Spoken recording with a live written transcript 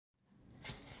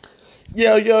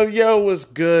Yo, yo, yo, what's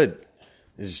good?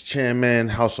 This is Chan Man,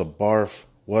 House of B.A.R.F.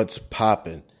 What's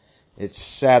poppin'? It's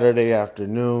Saturday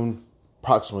afternoon,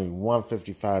 approximately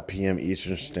 1:55 p.m.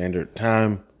 Eastern Standard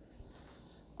Time.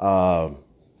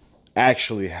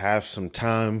 Actually have some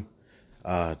time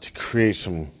to create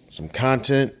some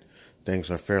content.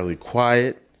 Things are fairly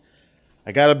quiet.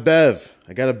 I got a Bev.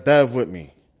 I got a Bev with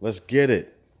me. Let's get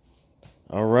it.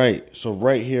 All right. So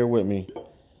right here with me. I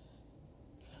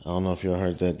don't know if y'all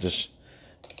heard that. Just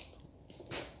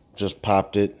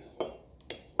popped it.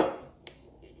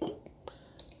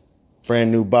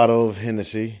 Brand new bottle of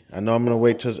Hennessy. I know I'm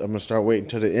gonna start waiting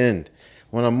till the end.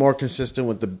 When I'm more consistent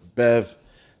with the Bev,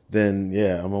 then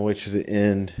yeah, I'm gonna wait till the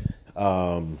end.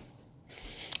 Also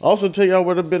tell y'all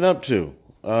what I've been up to.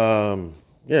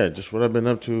 Just what I've been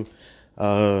up to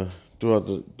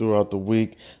throughout the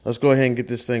week. Let's go ahead and get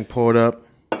this thing poured up.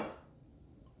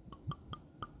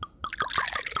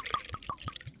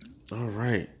 All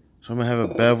right, so I'm gonna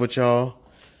have a Bev with y'all.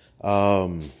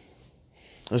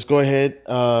 Let's go ahead,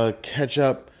 catch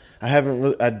up.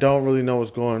 I don't really know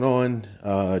what's going on.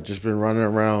 Just been running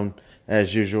around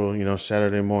as usual,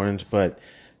 Saturday mornings, but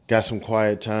got some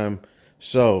quiet time.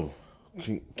 So,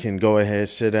 can go ahead,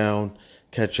 sit down,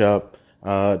 catch up.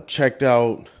 Checked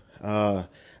out,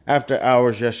 after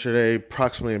hours yesterday,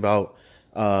 approximately about,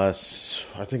 I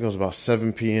think it was about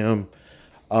 7 p.m.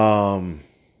 Um,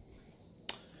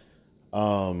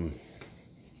 um,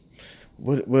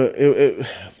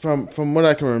 from what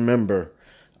I can remember,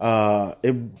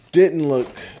 it didn't look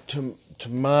to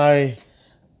my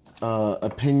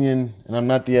opinion, and I'm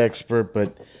not the expert,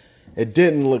 but it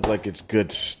didn't look like it's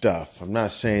good stuff. I'm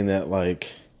not saying that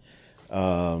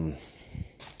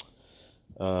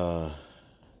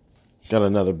got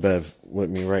another Bev with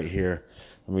me right here.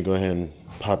 Let me go ahead and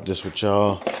pop this with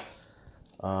y'all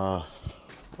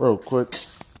real quick.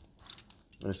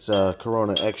 It's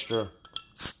Corona Extra.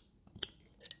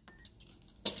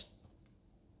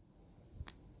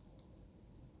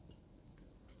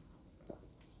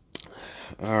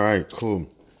 All right, cool.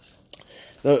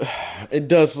 It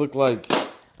does look like,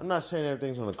 I'm not saying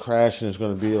everything's going to crash and it's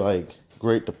going to be like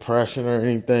Great Depression or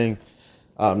anything.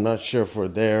 I'm not sure if we're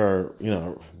there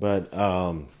but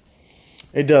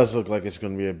it does look like it's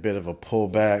going to be a bit of a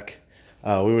pullback.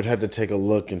 We would have to take a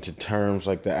look into terms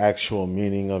like the actual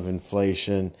meaning of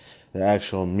inflation, the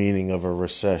actual meaning of a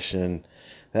recession,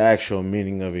 the actual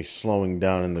meaning of a slowing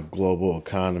down in the global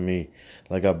economy.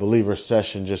 Like, I believe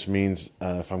recession just means,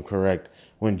 if I'm correct,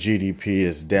 when GDP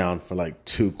is down for like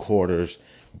 2 quarters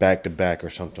back to back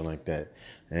or something like that.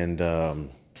 And, so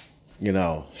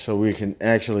we can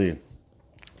actually, I'm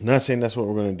not saying that's what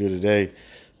we're going to do today,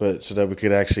 but so that we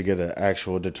could actually get an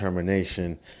actual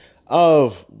determination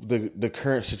of the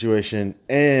current situation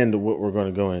and what we're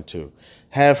going to go into.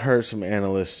 Have heard some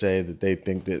analysts say that they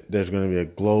think that there's going to be a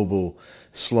global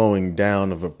slowing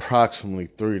down of approximately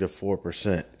 3 to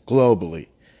 4% globally.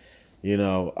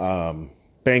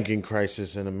 Banking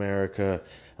crisis in America.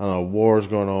 I don't know, wars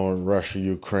going on in Russia,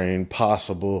 Ukraine,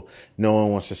 possible. No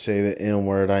one wants to say the N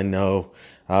word, I know.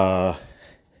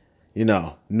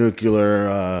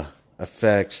 Nuclear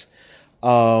effects.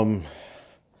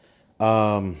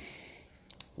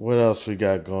 What else we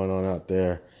got going on out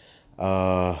there?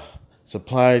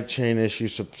 Supply chain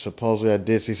issues. Supposedly, I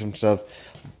did see some stuff.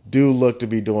 Do look to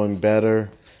be doing better.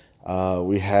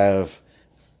 We have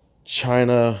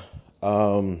China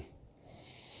and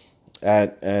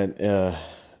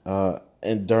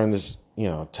during this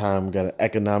time, we got an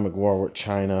economic war with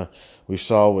China. We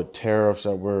saw with tariffs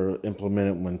that were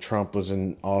implemented when Trump was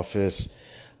in office.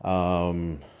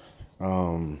 And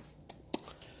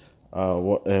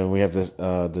we have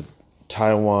the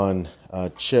Taiwan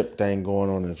chip thing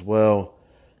going on as well.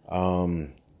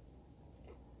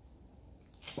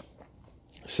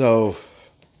 So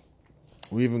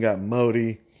we even got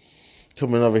Modi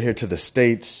coming over here to the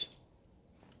States,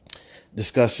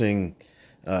 discussing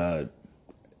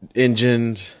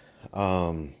engines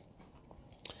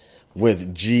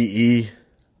with GE.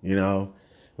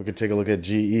 We could take a look at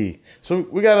GE. So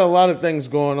we got a lot of things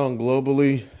going on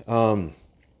globally. I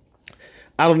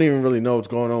don't even really know what's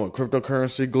going on with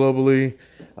cryptocurrency globally.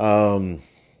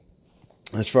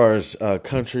 As far as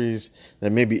countries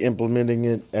that may be implementing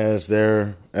it as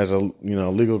a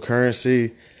legal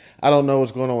currency, I don't know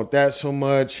what's going on with that so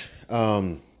much.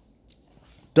 Don't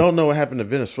know what happened to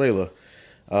Venezuela.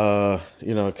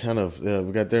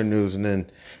 We got their news, and then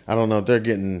I don't know if they're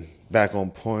getting back on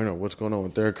point or what's going on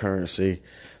with their currency.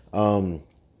 There's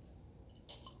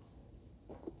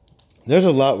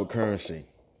a lot with currency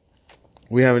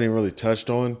we haven't even really touched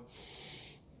on.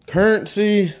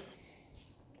 Currency,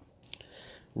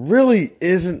 really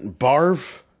isn't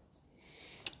B.A.R.F.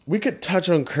 We could touch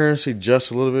on currency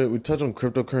just a little bit. We touch on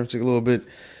cryptocurrency a little bit.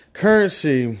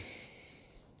 Currency,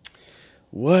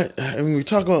 we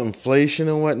talk about inflation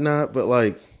and whatnot, but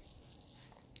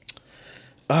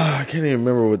I can't even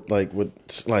remember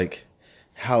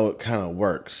how it kind of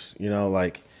works.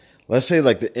 Let's say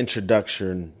the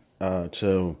introduction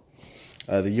to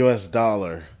the U.S.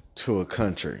 dollar to a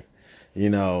country.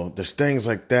 There's things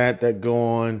like that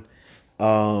go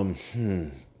on.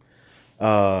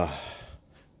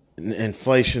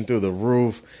 Inflation through the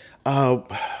roof.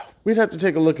 We'd have to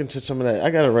take a look into some of that.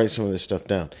 I got to write some of this stuff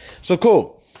down. So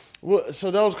cool. Well,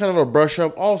 so that was kind of a brush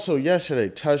up. Also, yesterday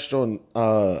touched on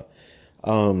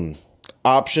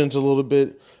options a little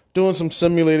bit, doing some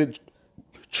simulated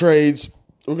trades.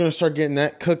 We're going to start getting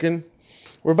that cooking.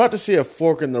 We're about to see a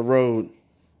fork in the road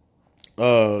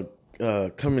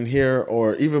coming here,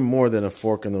 or even more than a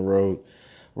fork in the road.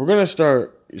 We're going to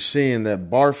start seeing that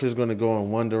B.A.R.F. is going to go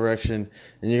in one direction,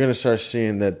 and you're going to start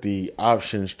seeing that the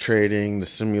options trading, the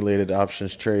simulated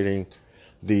options trading,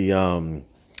 the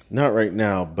not right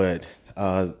now, but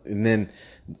and then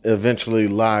eventually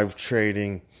live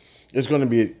trading is going to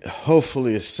be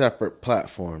hopefully a separate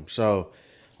platform. So,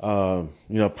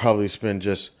 probably spend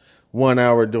just 1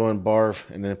 hour doing B.A.R.F.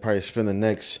 and then probably spend the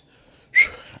next,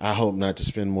 I hope not to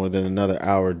spend more than another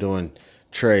hour doing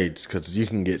trades, because you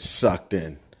can get sucked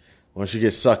in. Once you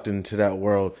get sucked into that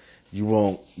world, you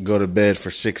won't go to bed for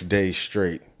 6 days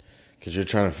straight, because you're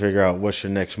trying to figure out what's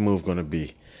your next move going to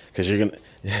be. Because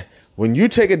when you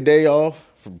take a day off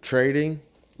from trading,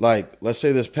 like let's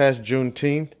say this past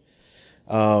Juneteenth,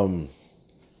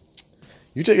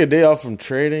 you take a day off from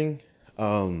trading,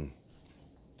 your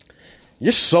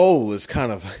soul is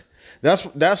kind of,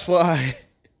 that's why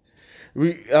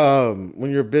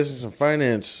when you're a business and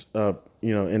finance,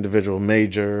 individual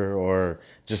major, or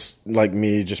just like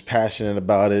me, just passionate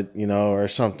about it, or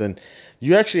something,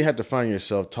 you actually have to find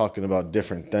yourself talking about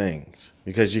different things,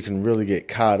 because you can really get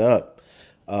caught up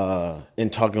in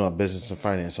talking about business and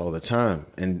finance all the time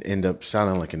and end up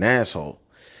sounding like an asshole.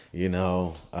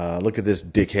 Look at this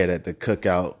dickhead at the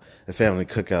cookout, the family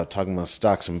cookout, talking about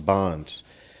stocks and bonds.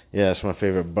 Yeah, that's my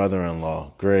favorite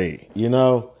brother-in-law. Great.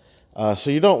 So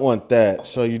you don't want that.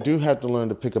 So you do have to learn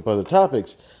to pick up other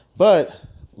topics. But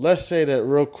let's say that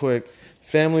real quick,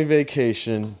 family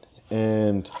vacation,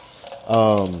 and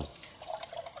I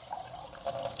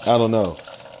don't know,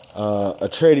 a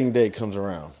trading day comes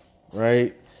around,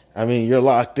 right? I mean, you're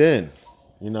locked in,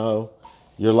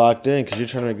 You're locked in because you're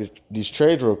trying to make these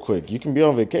trades real quick. You can be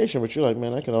on vacation, but you're like,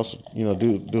 man, I can also, do a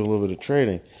little bit of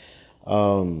trading.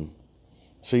 So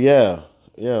yeah,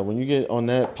 when you get on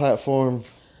that platform,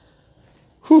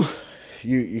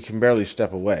 you can barely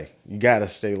step away. You got to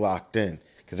stay locked in,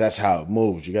 because that's how it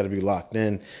moves. You got to be locked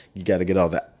in. You got to get all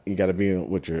that. You got to be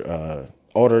with your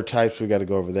order types. We got to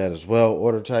go over that as well.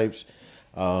 Order types,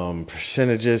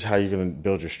 percentages, how you're going to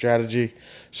build your strategy.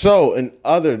 So in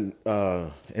other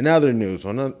news,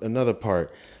 on another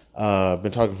part, I've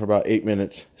been talking for about 8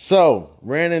 minutes. So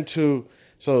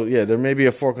there may be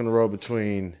a fork in the road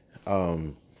between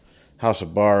House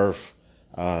of B.A.R.F.,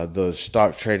 the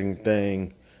stock trading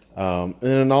thing, and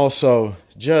then also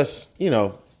just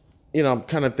I'm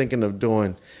kind of thinking of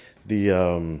doing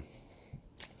the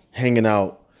hanging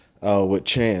out with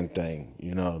Chan thing,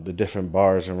 the different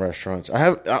bars and restaurants.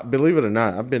 Believe it or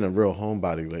not, I've been a real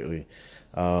homebody lately.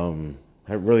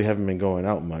 I really haven't been going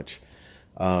out much.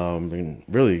 Been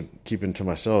really keeping to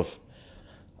myself,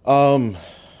 for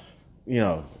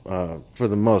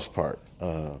the most part.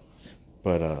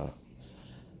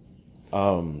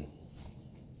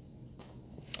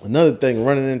 Another thing,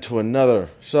 running into another.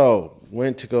 So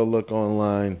went to go look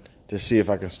online to see if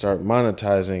I can start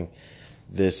monetizing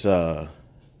this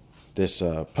podcast,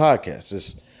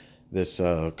 this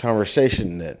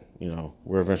conversation that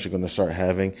we're eventually going to start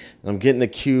having. And I'm getting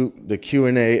the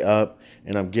Q&A up,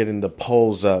 and I'm getting the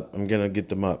polls up. I'm going to get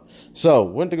them up. So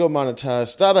went to go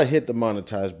monetize. Thought I hit the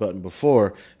monetize button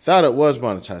before. Thought it was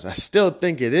monetized. I still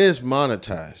think it is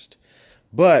monetized,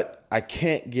 but I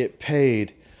can't get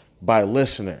paid by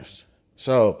listeners.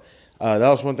 So that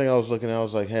was one thing I was looking at. I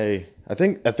was like, hey, I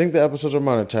think the episodes are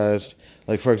monetized.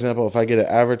 Like, for example, if I get an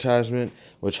advertisement,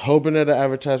 which hoping that an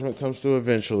advertisement comes through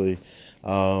eventually,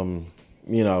 I'm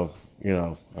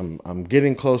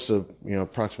getting close to,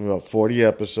 approximately about 40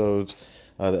 episodes.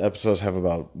 The episodes have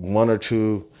about 1 or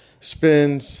 2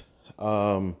 spins.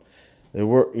 They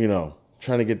were,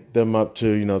 trying to get them up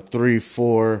to, 3,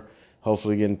 4,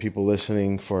 hopefully getting people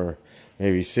listening for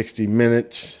maybe 60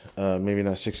 minutes, maybe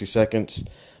not 60 seconds.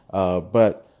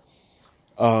 But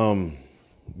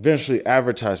eventually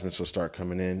advertisements will start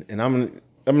coming in, and I'm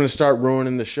I'm going to start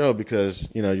ruining the show because,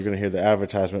 you're going to hear the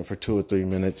advertisement for 2 or 3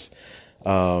 minutes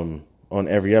on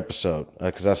every episode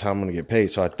because that's how I'm going to get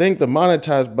paid. So I think the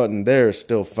monetize button there is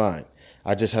still fine.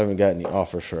 I just haven't got any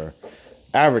offers for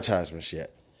advertisements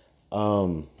yet.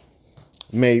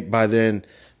 By then,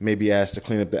 maybe asked to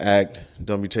clean up the act.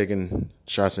 Don't be taking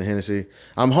shots of Hennessy.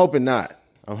 I'm hoping not.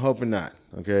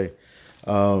 Okay.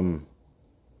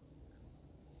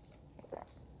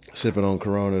 Sipping on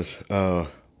Coronas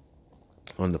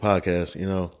on the podcast,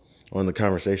 on the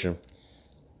conversation.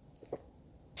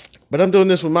 But I'm doing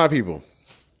this with my people.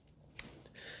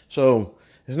 So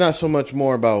it's not so much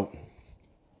more about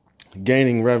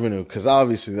gaining revenue, because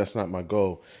obviously that's not my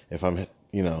goal if I'm, having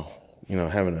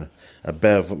a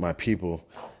bev with my people.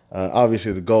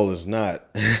 Obviously the goal is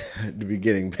not to be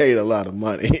getting paid a lot of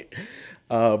money.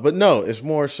 But no, it's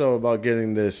more so about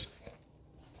getting this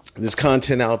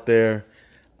content out there.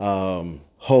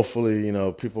 Hopefully,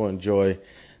 people enjoy,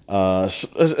 a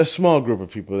small group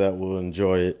of people that will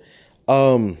enjoy it.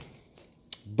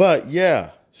 But yeah,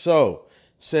 so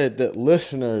said that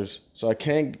listeners, so I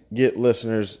can't get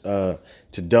listeners, to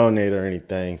donate or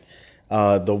anything.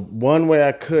 The one way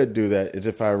I could do that is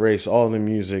if I erase all the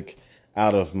music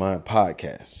out of my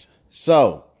podcast.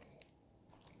 So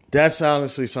that's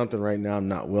honestly something right now I'm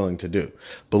not willing to do.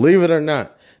 Believe it or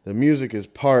not, the music is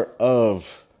part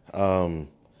of,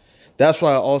 that's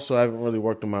why I also haven't really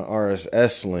worked on my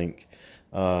RSS link,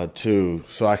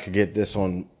 so I could get this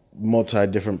on multi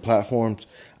different platforms.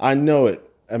 I know it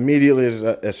immediately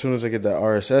as soon as I get that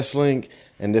RSS link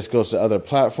and this goes to other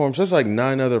platforms. There's like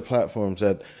 9 other platforms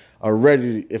that are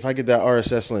ready. If I get that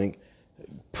RSS link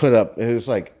put up, it was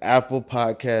like Apple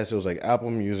Podcasts, it was like Apple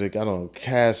Music, I don't know,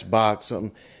 Castbox,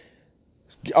 something.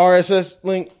 RSS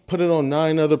link, put it on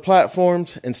 9 other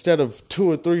platforms. Instead of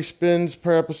 2 or 3 spins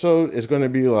per episode, it's going to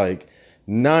be like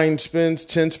 9 spins,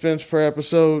 10 spins per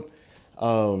episode.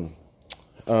 It's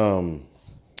going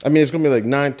to be like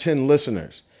 9, 10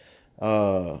 listeners.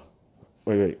 Let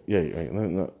me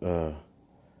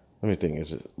think.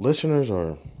 Is it listeners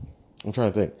or I'm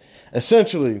trying to think.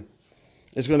 Essentially,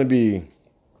 it's going to be,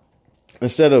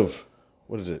 instead of,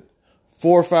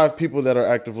 4 or 5 people that are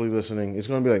actively listening, it's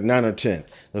going to be like 9 or 10.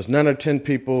 Those 9 or 10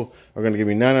 people are going to give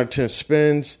me 9 or 10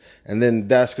 spins, and then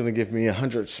that's going to give me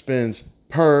 100 spins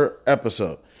per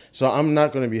episode. So I'm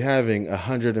not going to be having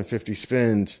 150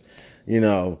 spins,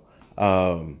 it's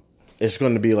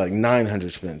going to be like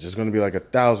 900 spins. It's going to be like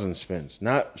 1,000 spins.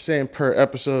 Not saying per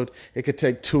episode. It could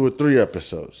take 2 or 3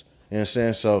 episodes. You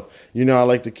understand? So, I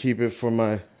like to keep it for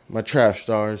my trap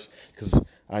stars, because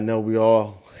I know we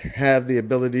all have the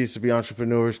abilities to be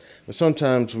entrepreneurs, but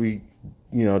sometimes we,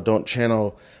 don't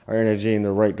channel our energy in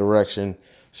the right direction.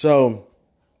 So,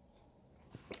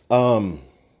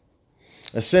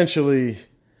 essentially,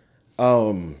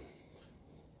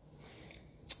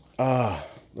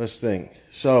 let's think.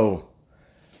 So,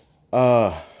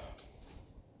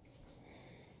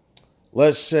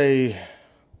 let's say,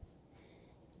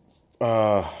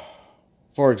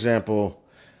 for example,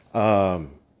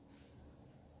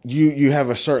 you have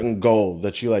a certain goal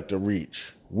that you like to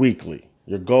reach weekly.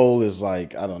 Your goal is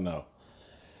like, I don't know,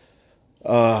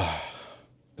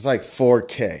 it's like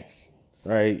 4K,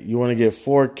 right? You want to get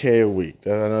 4K a week. I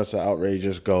know it's an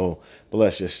outrageous goal, but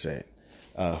let's just say it.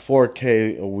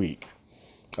 4K a week.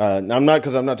 I'm not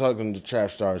talking to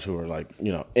trap stars who are like,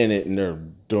 in it and they're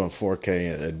doing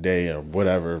 4K a day or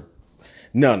whatever.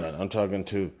 No. I'm talking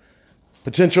to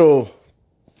potential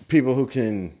people who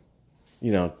can,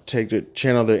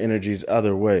 channel their energies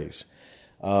other ways.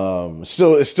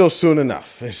 It's still soon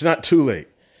enough. It's not too late.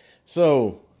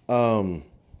 So,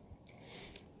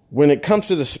 when it comes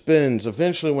to the spins,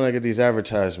 eventually when I get these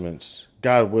advertisements,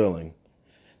 God willing,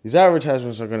 these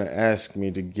advertisements are going to ask me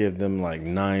to give them like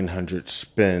 900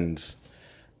 spins,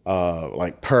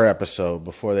 like per episode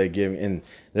before they give me, and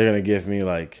they're going to give me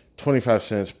like 25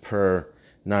 cents per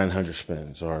 900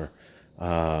 spins or,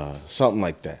 something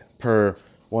like that per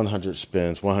 100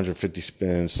 spins, 150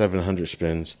 spins, 700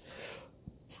 spins.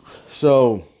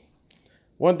 So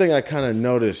one thing I kind of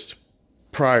noticed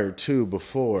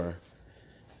before,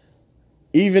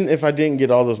 even if I didn't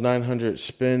get all those 900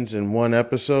 spins in one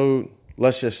episode,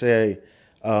 let's just say,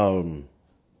 the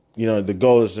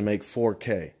goal is to make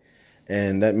 4K.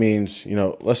 And that means,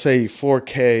 let's say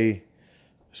 4K,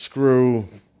 screw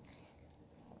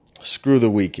the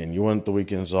weekend. You want the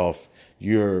weekends off.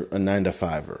 You're a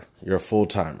 9-to-5er. You're a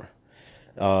full-timer.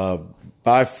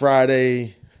 By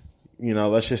Friday,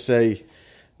 let's just say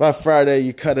by Friday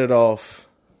you cut it off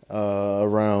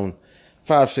around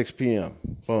 5-6 p.m.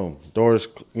 Boom. Doors,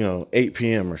 8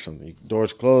 p.m. or something.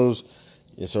 Doors close.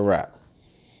 It's a wrap.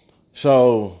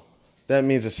 So that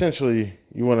means essentially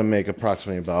you want to make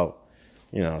approximately about,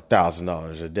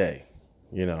 $1,000 a day,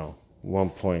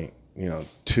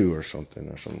 1.2 or something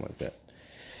like that.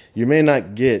 You may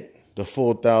not get the full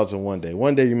 1,000 one day.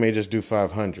 One day you may just do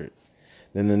 500.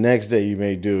 Then the next day you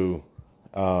may do,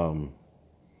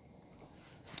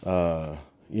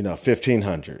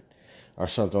 1,500 or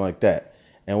something like that.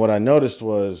 And what I noticed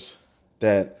was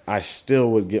that I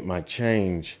still would get my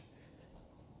change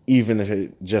even if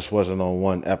it just wasn't on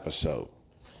one episode,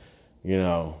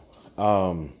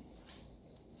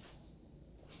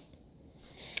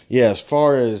 as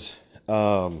far as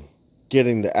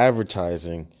getting the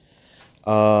advertising,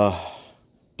 don't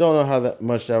know how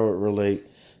much that would relate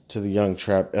to the young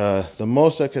trap. The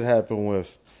most that could happen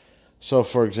with, so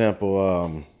for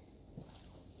example,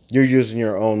 you're using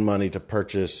your own money to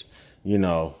purchase,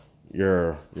 your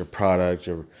product,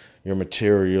 your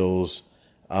materials.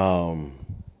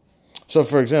 So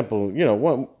for example,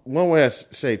 one way I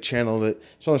say channel it.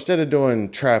 So instead of doing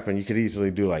trapping, you could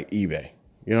easily do like eBay,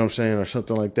 you know what I'm saying? Or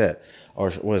something like that. Or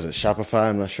was it Shopify?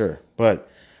 I'm not sure. But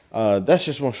that's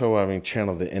just more so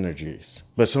channel the energies.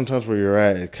 But sometimes where you're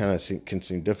at, it kind of can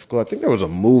seem difficult. I think there was a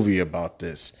movie about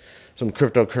this. Some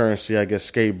cryptocurrency, I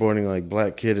guess, skateboarding, like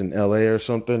black kid in LA or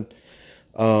something.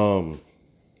 But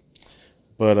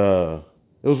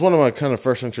it was one of my kind of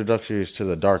first introductions to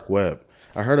the dark web.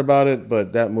 I heard about it,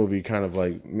 but that movie kind of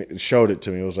like showed it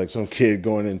to me. It was like some kid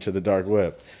going into the dark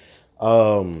web.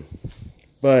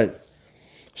 But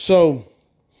so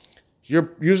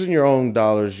you're using your own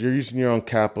dollars, you're using your own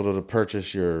capital to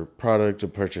purchase your product, to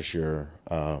purchase your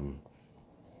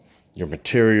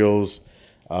materials,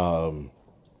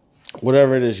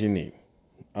 whatever it is you need.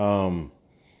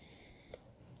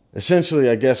 Essentially,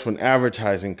 I guess when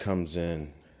advertising comes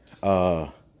in, it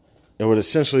would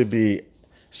essentially be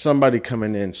somebody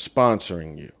coming in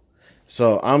sponsoring you.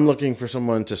 So I'm looking for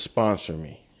someone to sponsor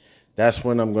me. That's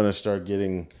when I'm going to start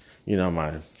getting,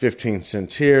 my 15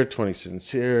 cents here, 20 cents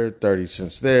here, 30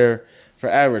 cents there for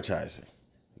advertising.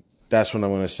 That's what I'm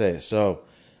going to say. So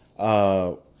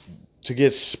to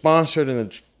get sponsored in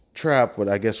the trap, what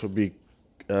I guess would be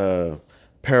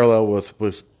parallel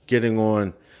with getting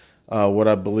on what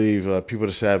I believe people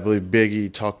to say. I believe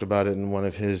Biggie talked about it in one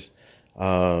of his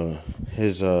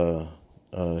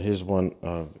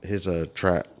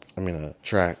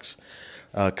tracks.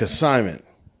 Consignment.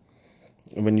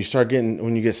 When you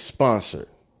get sponsored,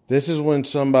 this is when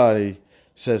somebody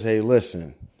says, "Hey,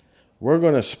 listen, we're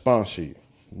going to sponsor you.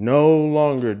 No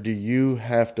longer do you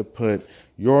have to put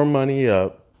your money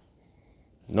up.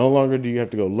 No longer do you have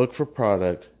to go look for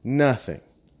product. Nothing.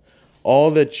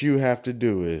 All that you have to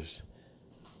do is,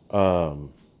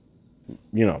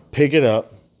 pick it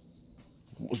up.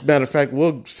 As a matter of fact,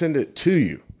 we'll send it to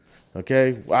you.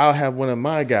 Okay? I'll have one of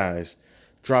my guys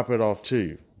drop it off to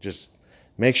you. Just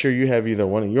make sure you have either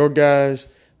one of your guys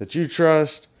that you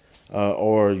trust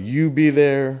or you be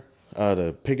there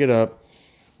to pick it up.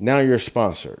 Now you're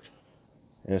sponsored."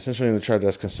 And essentially in the trap,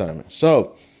 that's consignment.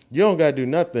 So you don't got to do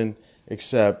nothing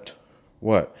except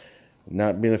what?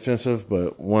 Not being offensive,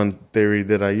 but one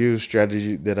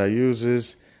strategy that I use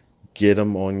is get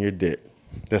them on your dick.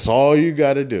 That's all you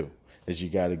got to do, is you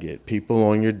got to get people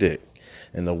on your dick.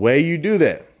 And the way you do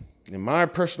that, in my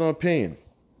personal opinion,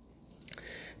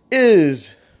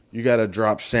 is you got to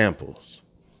drop samples.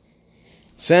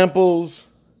 Samples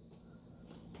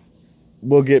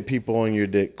will get people on your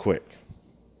dick quick.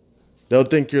 They'll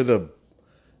think you're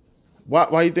why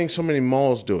do you think so many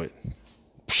malls do it?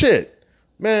 Shit,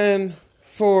 man,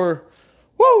 for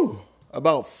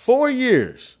about 4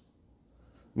 years,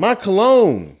 my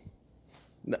cologne,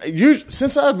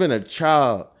 since I've been a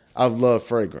child, I've loved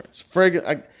fragrance.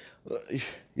 I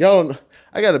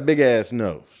got a big ass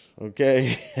nose,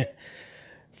 okay?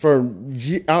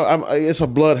 It's a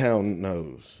bloodhound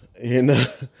nose,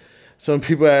 Some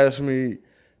people ask me,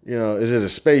 is it a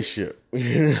spaceship?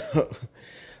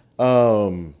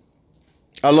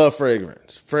 I love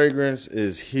fragrance. Fragrance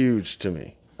is huge to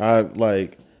me.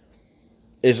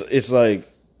 It's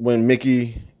like when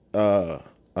Mickey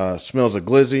smells a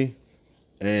glizzy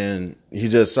and he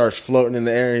just starts floating in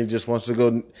the air and he just wants to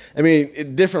go.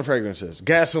 Different fragrances.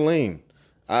 Gasoline.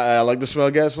 I like the smell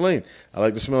of gasoline. I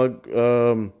like the smell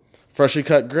of freshly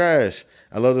cut grass.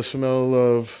 I love the smell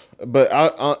of,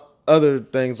 other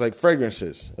things like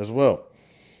fragrances as well.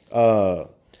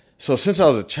 So since I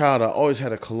was a child, I always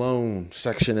had a cologne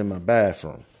section in my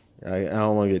bathroom. I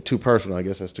don't want to get too personal. I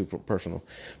guess that's too personal.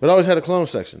 But I always had a cologne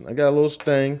section. I got a little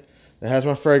thing that has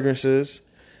my fragrances,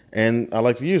 and I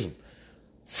like to use them.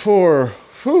 For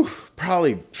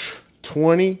probably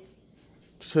 20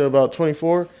 to about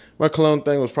 24, my cologne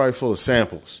thing was probably full of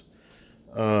samples.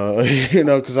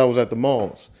 because I was at the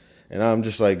malls and I'm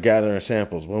just like gathering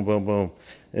samples, boom, boom, boom.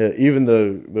 Even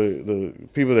the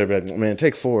people there, like, man,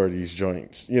 take 4 of these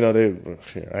joints. I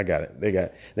got it. They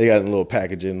got a little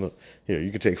packaging. Look, here,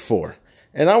 you can take 4,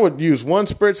 and I would use 1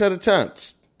 spritz at a time.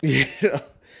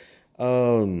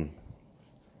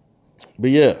 But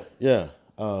yeah.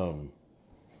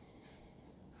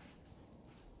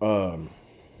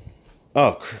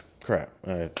 Oh crap!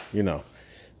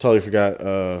 Totally forgot.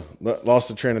 Lost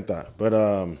the train of thought.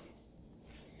 But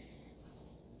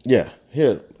yeah.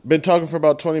 Here, been talking for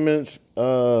about 20 minutes.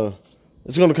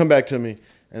 It's going to come back to me,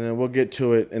 and then we'll get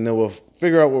to it, and then we'll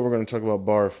figure out what we're going to talk about.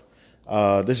 B.A.R.F.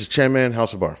 This is Chairman,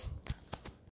 House of B.A.R.F.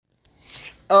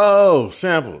 Oh,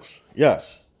 samples.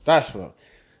 Yes, that's what.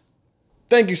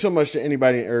 Thank you so much to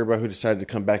anybody and everybody who decided to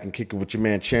come back and kick it with your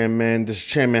man, Chairman. This is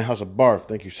Chairman, House of B.A.R.F.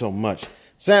 Thank you so much.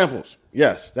 Samples.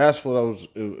 Yes, that's what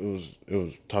it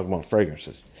was talking about,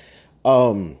 fragrances.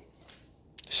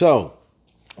 So,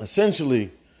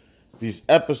 essentially, these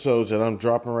episodes that I'm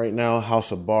dropping right now,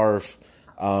 House of B.A.R.F.,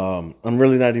 I'm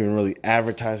really not even really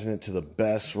advertising it to the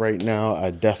best right now. I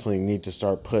definitely need to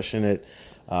start pushing it.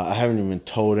 I haven't even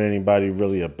told anybody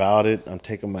really about it. I'm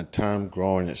taking my time,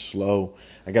 growing it slow.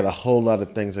 I got a whole lot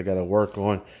of things I got to work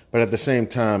on. But at the same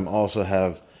time, also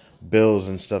have bills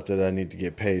and stuff that I need to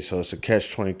get paid. So it's a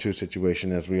catch-22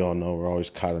 situation. As we all know, we're always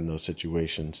caught in those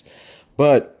situations.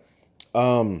 But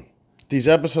these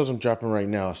episodes I'm dropping right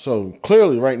now. So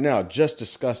clearly right now, just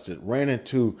discussed it. Ran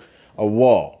into a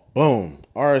wall. Boom.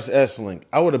 RSS link.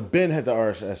 I would have been had the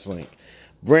RSS link.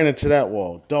 Ran into that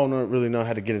wall. Don't really know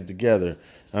how to get it together.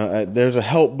 There's a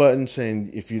help button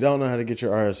saying if you don't know how to get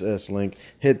your RSS link,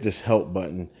 hit this help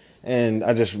button. And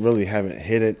I just really haven't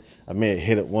hit it. I may have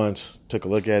hit it once, took a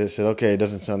look at it, said, okay, it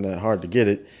doesn't sound that hard to get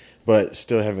it, but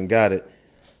still haven't got it.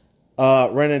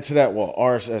 Ran into that wall,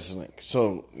 RSS link.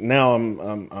 So now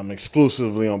I'm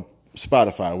exclusively on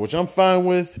Spotify, which I'm fine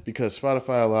with because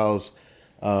Spotify allows,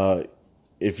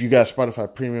 if you got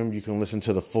Spotify Premium, you can listen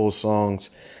to the full songs.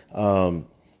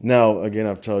 Now, again,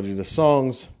 I've told you the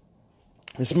songs,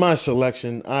 it's my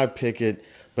selection. I pick it,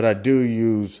 but I do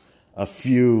use a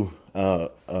few.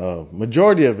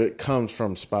 Majority of it comes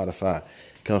from Spotify.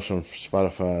 It comes from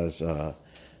Spotify's,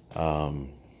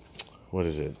 what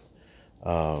is it?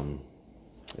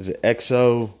 Is it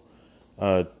XO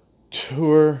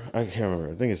Tour? I can't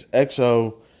remember. I think it's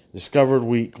XO Discovered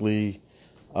Weekly.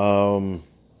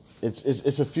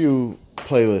 It's a few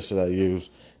playlists that I use,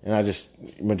 and I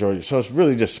just majority. So it's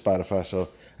really just Spotify. So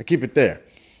I keep it there.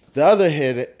 The other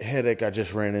headache I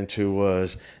just ran into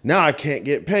was now I can't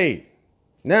get paid.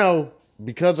 Now,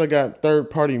 because I got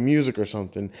third-party music or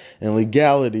something and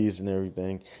legalities and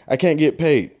everything, I can't get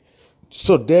paid.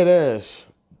 So dead ass,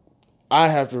 I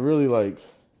have to really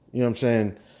you know what I'm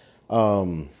saying?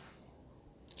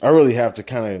 I really have to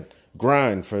kind of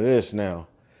grind for this now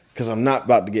because I'm not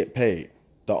about to get paid.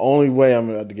 The only way I'm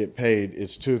about to get paid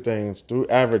is 2 things: through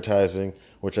advertising,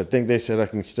 which I think they said I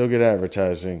can still get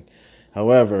advertising.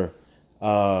 However,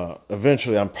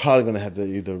 eventually I'm probably going to have to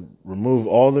either remove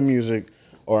all the music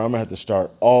or I'm going to have to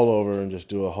start all over and just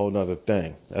do a whole nother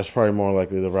thing. That's probably more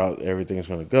likely the route everything's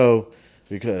going to go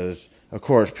because, of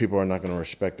course, people are not going to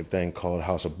respect the thing called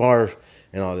House of B.A.R.F.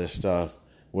 and all this stuff,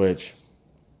 which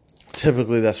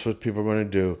typically that's what people are going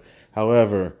to do.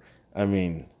 However, I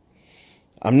mean,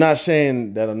 I'm not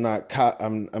saying that I'm not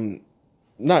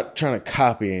trying to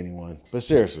copy anyone, but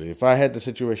seriously, if I had the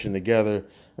situation together,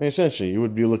 I mean, essentially, you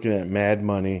would be looking at Mad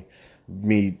Money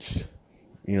meets,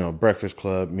 Breakfast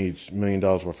Club meets $1 Million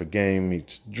Worth of Game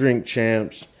meets Drink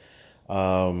Champs. You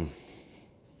want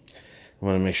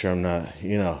to make sure I'm not,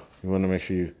 you want to make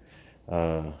sure you.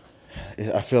 I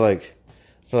feel like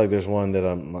there's one that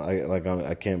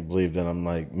I can't believe that I'm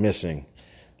missing,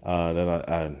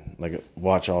 that I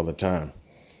watch all the time.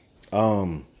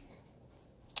 But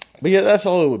yeah, that's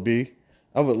all it would be.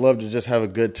 I would love to just have a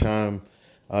good time.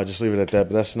 Just leave it at that.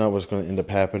 But that's not what's going to end up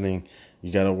happening.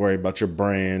 You got to worry about your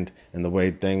brand and the way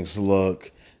things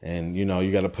look. And, you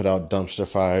got to put out dumpster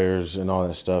fires and all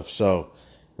that stuff. So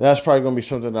that's probably going to be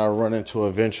something that I'll run into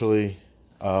eventually.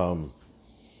 But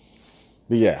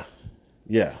yeah,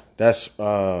 that's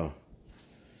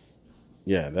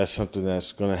something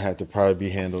that's going to have to probably be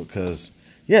handled because,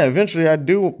 yeah, eventually I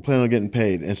do plan on getting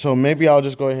paid. And so maybe I'll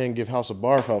just go ahead and give House of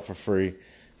B.A.R.F. out for free.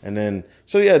 And then,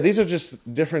 so yeah, these are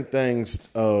just different things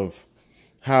of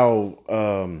how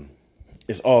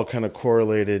it's all kind of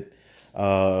correlated.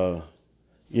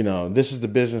 This is the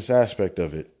business aspect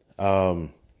of it.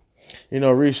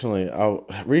 Recently,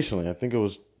 I think it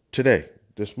was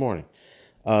this morning,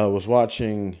 I was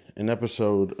watching an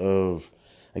episode of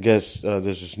I guess there's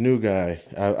this new guy.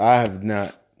 I have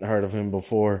not heard of him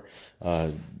before.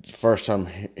 First time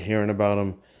hearing about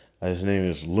him. His name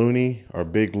is Looney or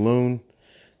Big Loon.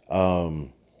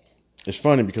 It's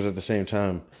funny because at the same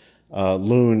time,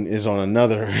 Loon is on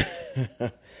another.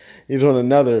 He's on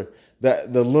another.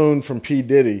 That the Loon from P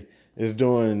Diddy is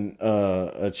doing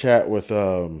a chat with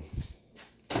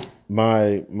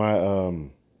my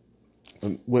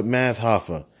with Math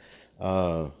Hoffa,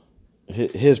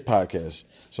 his podcast.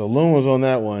 So Loon was on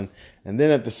that one, and then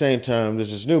at the same time,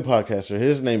 there's this new podcaster.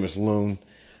 His name is Loon.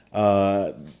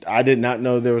 I did not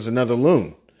know there was another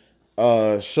Loon.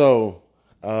 But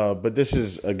this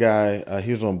is a guy.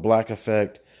 He was on Black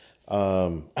Effect.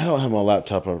 I don't have my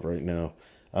laptop up right now.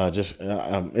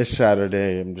 It's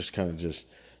Saturday. I'm just kind of just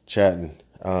chatting.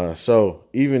 So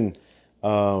even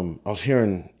I was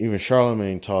hearing even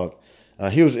Charlemagne talk.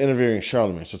 He was interviewing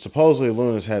Charlemagne. So supposedly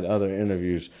Loon has had other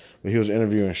interviews, but he was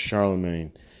interviewing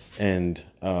Charlemagne, and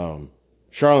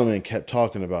Charlemagne kept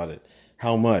talking about it.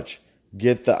 How much?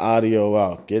 Get the audio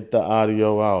out. Get the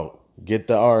audio out. Get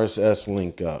the RSS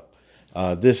link up.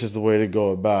 This is the way to go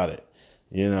about it.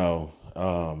 You know.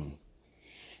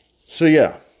 So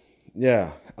yeah.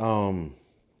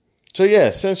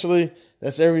 Essentially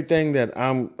that's everything that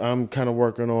I'm kind of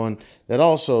working on that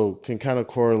also can kind of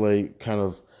correlate kind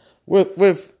of with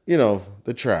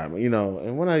the trap,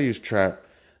 and when I use trap,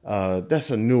 that's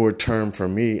a newer term for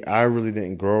me. I really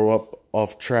didn't grow up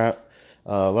off trap.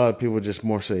 A lot of people just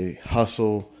more say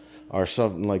hustle or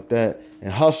something like that.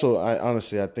 And hustle, I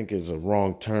think is a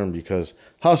wrong term, because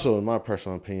hustle, in my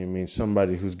personal opinion, means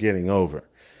somebody who's getting over.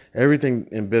 Everything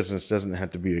in business doesn't have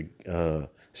to be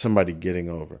somebody getting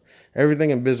over.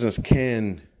 Everything in business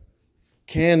can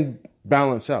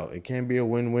balance out. It can be a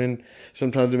win-win.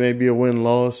 Sometimes it may be a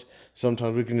win-loss.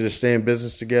 Sometimes we can just stay in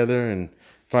business together and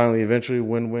finally, eventually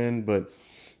win-win. But,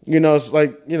 it's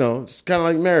like, it's kind of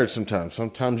like marriage sometimes.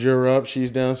 Sometimes you're up, she's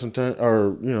down. Sometimes,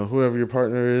 or, whoever your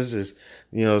partner is,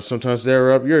 sometimes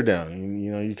they're up, you're down. And,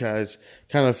 you guys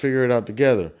kind of figure it out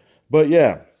together. But,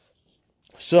 yeah.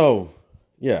 So,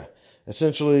 yeah.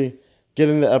 Essentially,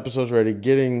 getting the episodes ready,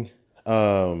 getting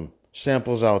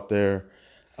samples out there.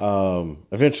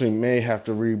 Eventually may have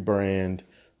to rebrand,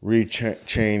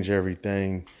 change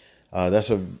everything.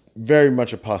 That's very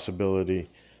much a possibility,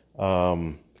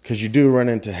 because you do run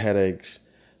into headaches,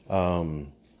 with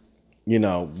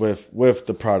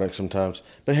the product sometimes.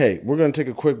 But hey, we're going to take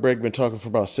a quick break. Been talking for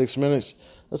about 6 minutes.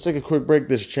 Let's take a quick break.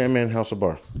 This is Chairman House of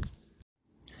B.A.R.F.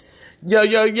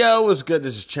 Yo, what's good?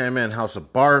 This is Chairman House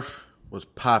of B.A.R.F. What's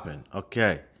popping?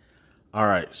 Okay. All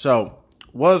right. So,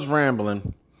 was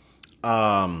rambling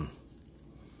about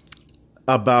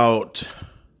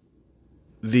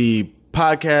the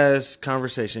podcast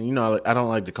conversation. I don't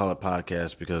like to call it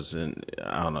podcast because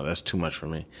I don't know, that's too much for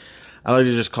me. I like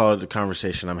to just call it the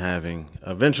conversation I'm having.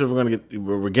 Eventually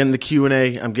we're getting the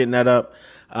Q&A. I'm getting that up.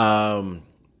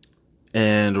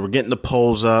 And we're getting the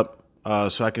polls up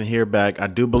so I can hear back. I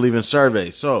do believe in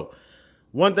surveys. So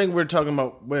one thing we're talking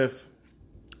about with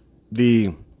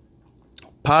the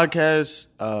podcast,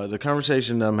 the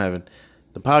conversation that I'm having,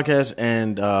 the podcast,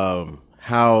 and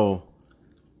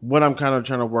what I'm kind of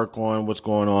trying to work on, what's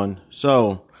going on.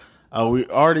 So we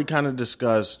already kind of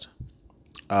discussed.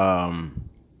 The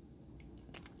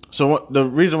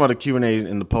reason why the Q&A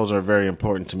and the polls are very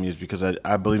important to me is because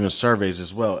I believe in surveys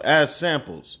as well as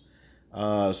samples.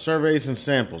 Surveys and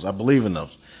samples, I believe in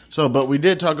those. So, but we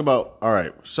did talk about, all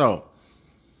right, so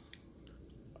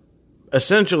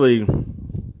essentially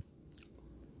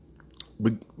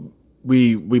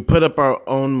we put up our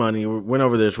own money. We went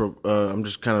over this. I'm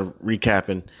just kind of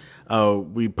recapping.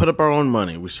 We put up our own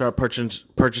money. We start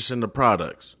purchasing the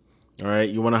products. All right.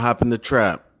 You want to hop in the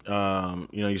trap.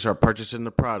 You start purchasing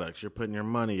the products. You're putting your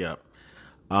money up.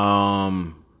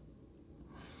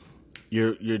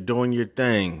 You're doing your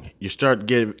thing. You start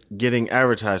getting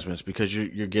advertisements because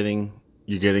you're getting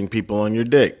people on your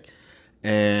dick,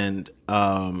 and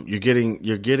you're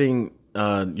getting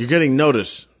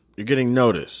noticed. You're getting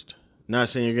noticed. Not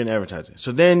saying you're getting advertising.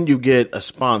 So then you get a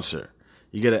sponsor.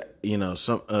 You get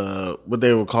some what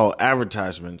they would call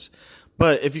advertisements.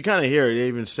 But if you kind of hear it, they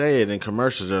even say it in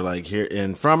commercials. They're like, here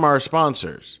and from our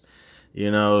sponsors.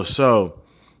 So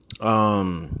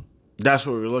that's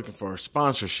what we're looking for,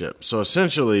 sponsorship. So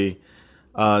essentially,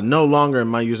 no longer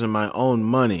am I using my own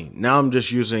money. Now I'm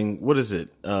just using, what is it?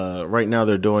 Right now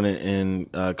they're doing it in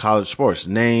college sports.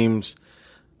 Names,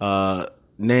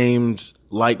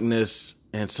 likeness,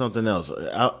 and something else.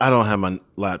 I don't have my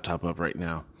laptop up right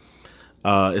now.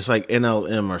 It's like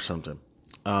NLM or something.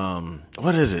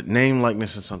 What is it? Name,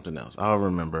 likeness, and something else. I'll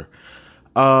remember.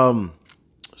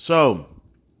 So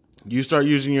You start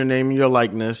using your name and your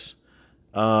likeness,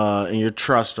 and your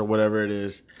trust or whatever it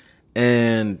is.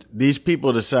 And these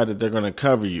people decide that they're going to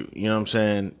cover you, you know what I'm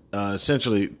saying?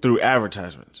 Essentially through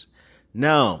advertisements.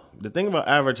 Now, the thing about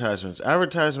advertisements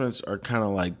are kind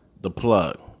of like the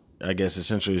plug, I guess,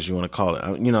 essentially, as you want to call it.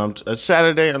 It's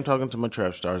Saturday. I'm talking to my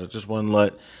trap stars. I just want to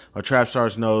let my trap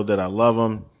stars know that I love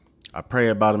them. I pray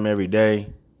about them every day.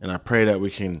 And I pray that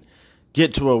we can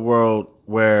get to a world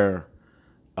where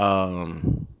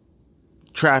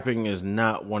trapping is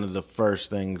not one of the first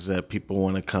things that people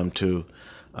want to come to.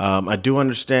 I do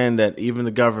understand that even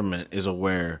the government is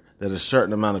aware that a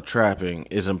certain amount of trapping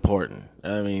is important.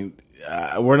 I mean,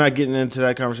 we're not getting into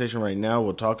that conversation right now.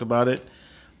 We'll talk about it.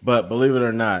 But believe it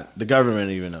or not, the government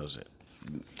even knows it.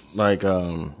 Like,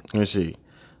 let me see.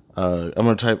 I'm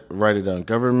going to write it down.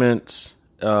 Governments,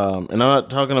 and I'm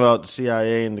not talking about the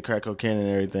CIA and the crack cocaine and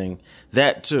everything.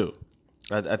 That too.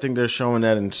 I think they're showing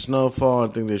that in Snowfall. I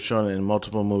think they're showing it in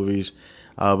multiple movies.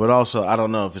 But also, I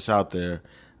don't know if it's out there.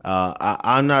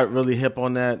 I'm not really hip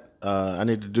on that. I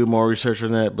need to do more research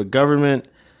on that. But government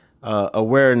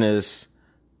awareness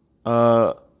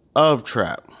of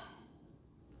trap.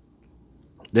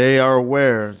 They are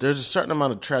aware there's a certain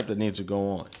amount of trap that needs to go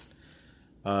on.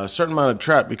 A certain amount of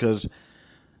trap because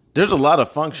there's a lot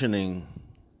of functioning,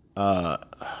 for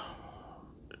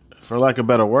lack of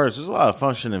better words, there's a lot of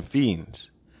functioning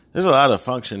fiends. There's a lot of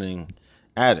functioning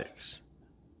addicts.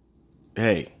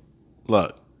 Hey,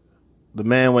 look, the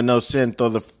man with no sin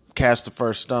cast the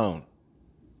first stone.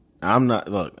 I'm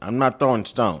not throwing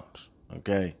stones,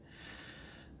 okay?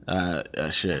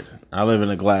 Shit. I live in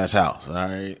a glass house, all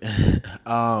right?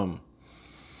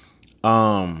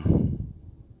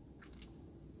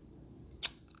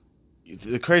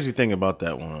 The crazy thing about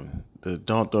that one, the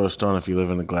don't throw a stone if you live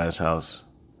in a glass house.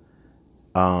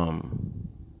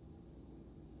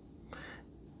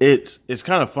 It's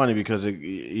kind of funny because it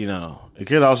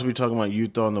could also be talking about you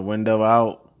throwing the window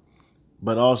out,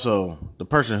 but also the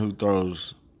person who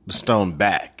throws the stone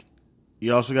back.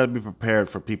 You also got to be prepared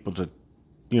for people to,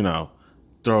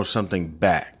 throw something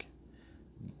back.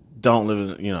 Don't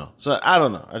live in, So I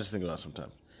don't know. I just think about it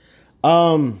sometimes.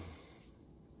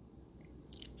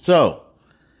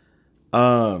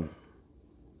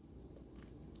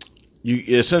 You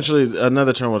essentially,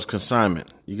 another term was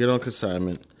consignment. You get on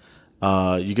consignment.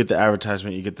 You get the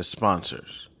advertisement. You get the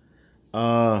sponsors.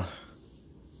 So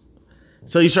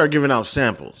you start giving out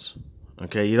samples.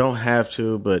 Okay, you don't have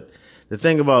to, but the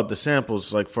thing about the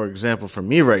samples, like for example, for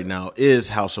me right now, is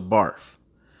House of B.A.R.F.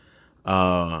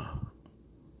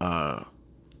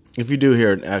 If you do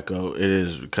hear an echo, it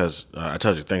is because I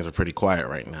told you things are pretty quiet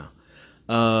right now.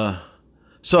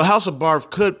 So House of B.A.R.F.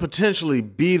 could potentially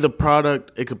be the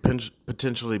product. It could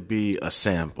potentially be a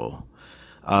sample.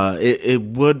 It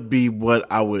would be what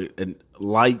I would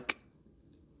like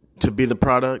to be the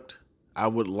product. I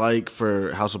would like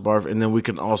for House of B.A.R.F. And then we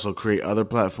can also create other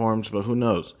platforms, but who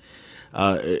knows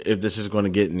if this is going to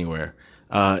get anywhere.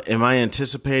 Am I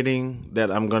anticipating that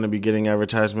I'm going to be getting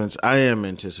advertisements? I am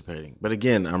anticipating. But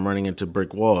again, I'm running into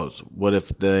brick walls. What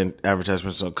if the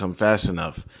advertisements don't come fast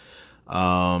enough?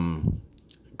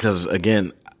 Because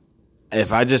again,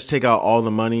 if I just take out all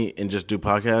the money and just do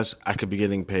podcasts, I could be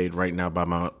getting paid right now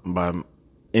by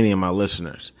any of my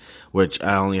listeners, which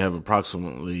I only have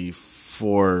approximately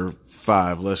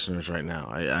 4-5 listeners right now.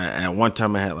 I at one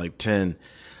time I had like 10,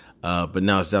 but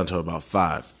now it's down to about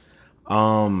 5.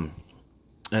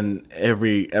 And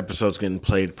every episode's getting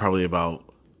played probably about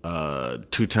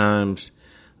 2 times.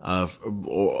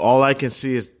 All I can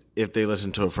see is if they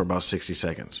listen to it for about 60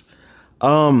 seconds.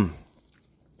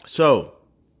 So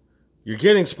you're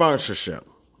getting sponsorship,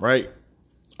 right?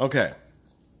 Okay.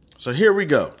 So here we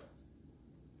go.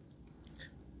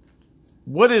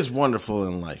 What is wonderful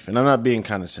in life? And I'm not being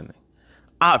condescending.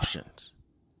 Options.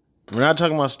 We're not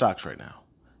talking about stocks right now.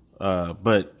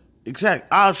 But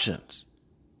exact options.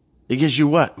 It gives you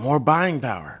what? More buying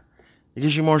power. It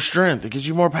gives you more strength. It gives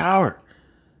you more power.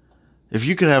 If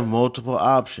you could have multiple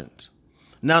options.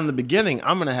 Now, in the beginning,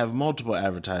 I'm going to have multiple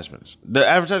advertisements. The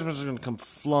advertisements are going to come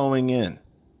flowing in.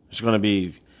 It's going to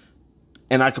be,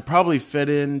 and I could probably fit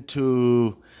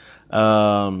into,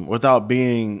 without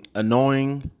being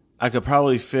annoying, I could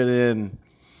probably fit in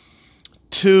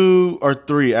 2 or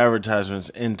 3 advertisements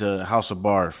into House of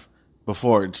B.A.R.F.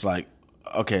 before it's like,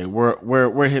 okay,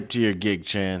 we're hip to your gig,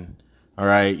 Chan. All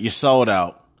right, you sold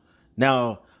out.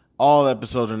 Now all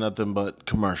episodes are nothing but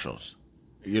commercials.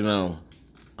 I'm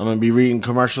gonna be reading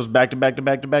commercials back to back to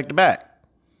back to back to back.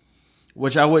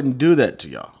 Which I wouldn't do that to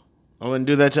y'all. I wouldn't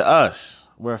do that to us.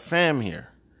 We're a fam here.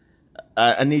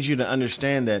 I need you to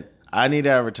understand that I need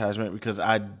advertisement because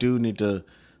I do need to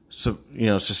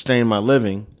sustain my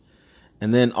living.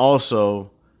 And then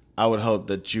also, I would hope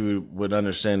that you would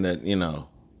understand that,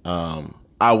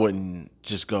 I wouldn't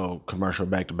just go commercial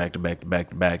back to back to back to back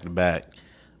to back to back.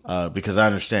 Because I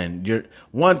understand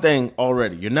one thing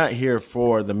already, you're not here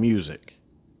for the music.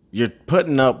 You're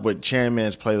putting up with Chan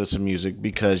Man's playlist of music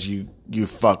because you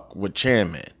fuck with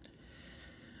Chan Man.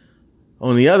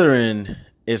 On the other end,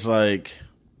 it's like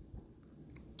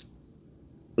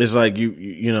you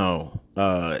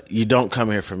don't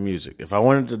come here for music. If I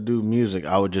wanted to do music,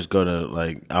 I would just go to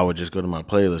my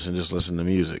playlist and just listen to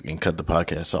music and cut the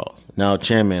podcast off. Now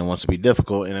Chan Man wants to be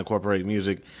difficult and incorporate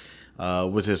music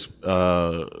with his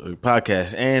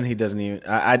podcast, and he doesn't even.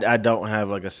 I don't have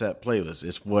like a set playlist.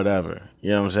 It's whatever.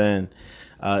 You know what I'm saying?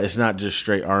 It's not just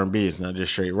straight R&B. It's not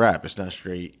just straight rap. It's not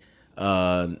straight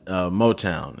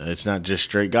Motown. It's not just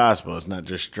straight gospel. It's not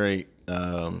just straight.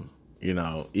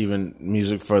 Even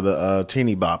music for the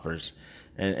teeny boppers,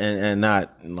 and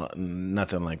not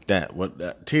nothing like that.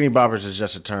 What teeny boppers is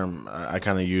just a term I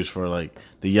kind of use for like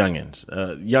the youngins.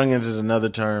 Youngins is another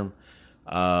term.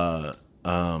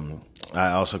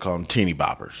 I also call them teeny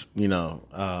boppers,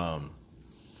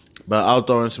 but I'll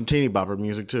throw in some teeny bopper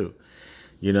music too,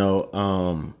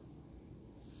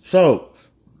 so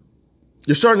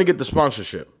you're starting to get the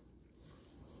sponsorship,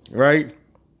 right?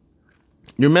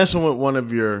 You're messing with one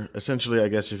of your, essentially, I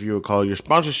guess if you would call your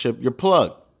sponsorship, your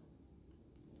plug.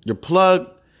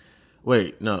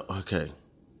 Okay.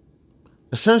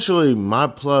 Essentially, my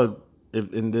plug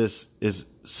in this is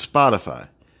Spotify.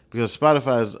 Because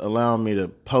Spotify is allowing me to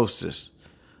post this.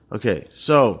 Okay,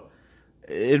 so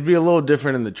it'd be a little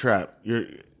different in the trap.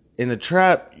 In the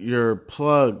trap, your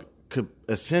plug could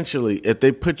essentially, if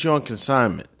they put you on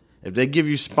consignment, if they give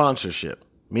you sponsorship,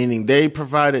 meaning they're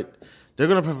going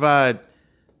to provide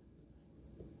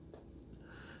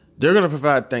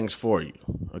things for you.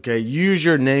 Okay, use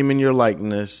your name and your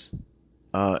likeness.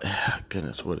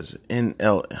 Goodness, what is it?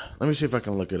 Let me see if I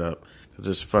can look it up because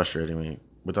it's frustrating me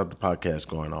without the podcast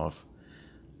going off.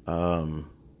 Let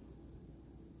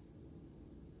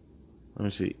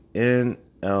me see.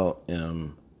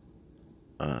 NLM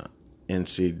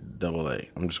NCAA.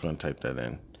 I'm just going to type that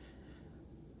in.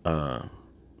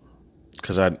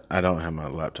 Because I don't have my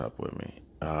laptop with me.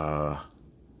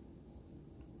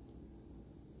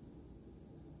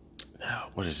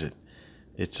 What is it?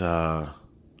 It's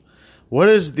what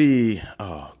is the,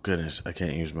 oh goodness, I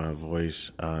can't use my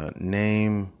voice.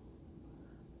 Name,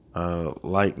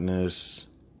 likeness,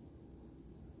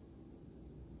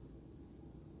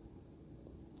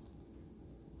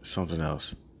 something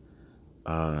else.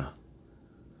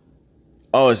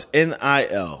 It's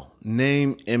NIL,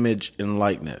 name, image, and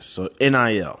likeness. So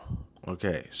NIL.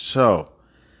 Okay, so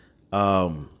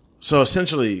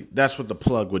essentially that's what the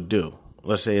plug would do.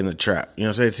 Let's say in the trap,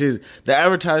 see, the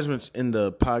advertisements in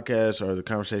the podcast or the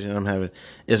conversation I'm having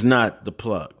is not the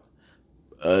plug.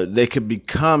 They could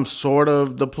become sort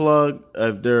of the plug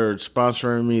if they're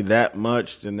sponsoring me that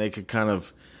much. Then they could kind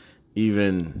of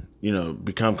even,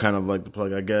 become kind of like the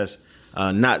plug, I guess.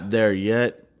 Not there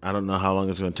yet. I don't know how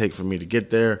long it's going to take for me to get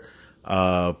there.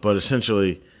 But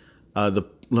essentially,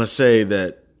 let's say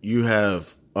that you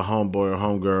have a homeboy or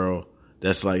homegirl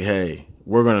that's like, hey,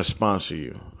 we're going to sponsor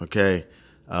you, okay?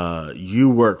 You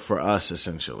work for us,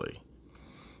 essentially.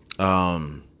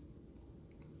 And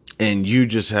you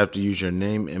just have to use your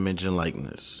name, image, and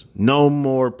likeness. No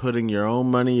more putting your own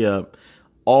money up.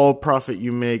 All profit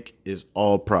you make is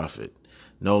all profit.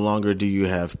 No longer do you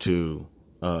have to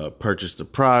purchase the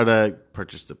product,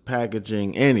 purchase the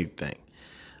packaging, anything.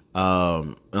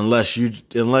 Unless you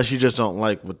just don't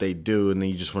like what they do and then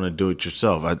you just want to do it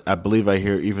yourself. I believe I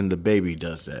hear even the baby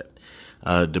does that.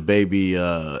 The baby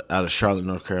out of Charlotte,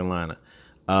 North Carolina.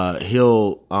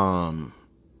 He'll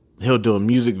do a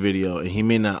music video and he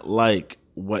may not like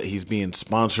what he's being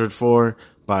sponsored for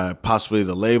by possibly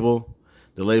the label.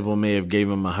 The label may have gave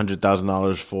him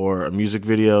 $100,000 for a music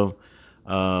video.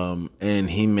 And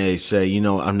he may say,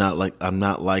 I'm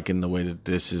not liking the way that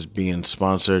this is being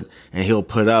sponsored, and he'll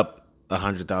put up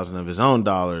 $100,000 of his own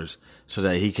dollars so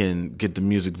that he can get the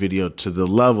music video to the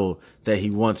level that he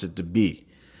wants it to be.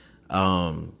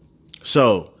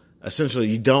 So essentially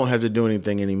you don't have to do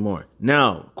anything anymore.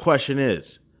 Now, question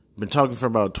is, I've been talking for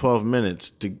about 12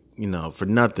 minutes for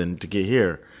nothing to get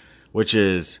here, which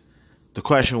is the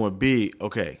question would be,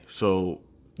 okay, so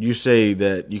you say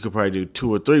that you could probably do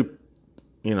 2 or 3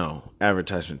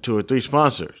 advertisement, 2 or 3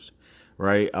 sponsors,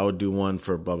 right? I would do one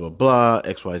for blah, blah, blah,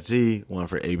 XYZ, one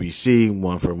for ABC,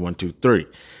 one for 1, 2, 3.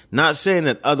 Not saying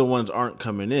that other ones aren't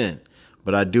coming in,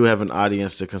 but I do have an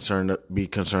audience to be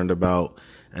concerned about.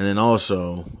 And then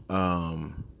also,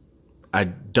 I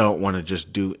don't want to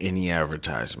just do any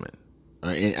advertisement.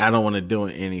 I don't want to do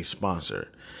any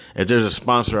sponsor. If there's a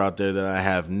sponsor out there that I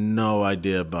have no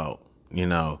idea about,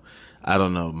 I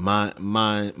don't know,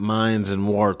 Minds and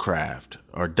Warcraft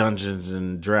or Dungeons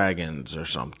and Dragons or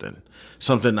something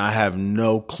I have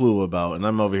no clue about, and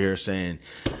I'm over here saying,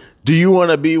 do you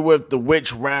want to be with the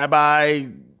witch rabbi?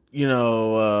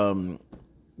 And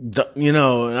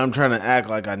I'm trying to act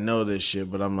like I know this shit,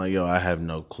 but I'm like, yo, I have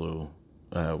no clue.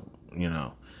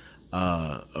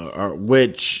 Or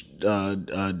witch,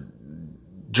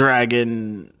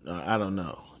 dragon, I don't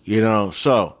know,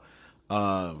 so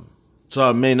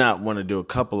I may not want to do a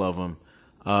couple of them,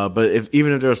 but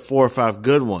even if there's 4 or 5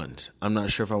 good ones, I'm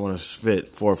not sure if I want to fit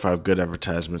 4 or 5 good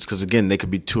advertisements, because again, they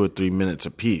could be 2 or 3 minutes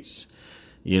a piece,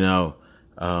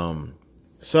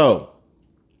 so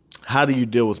how do you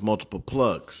deal with multiple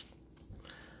plugs,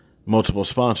 multiple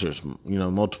sponsors,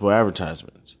 multiple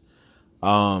advertisements?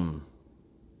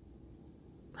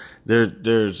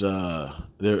 There's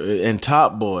in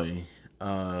Top Boy,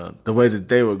 the way that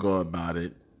they would go about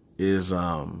it is,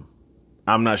 I'm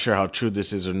not sure how true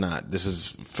this is or not. This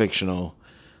is fictional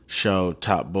show,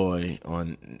 Top Boy,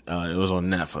 on it was on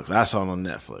Netflix. I saw it on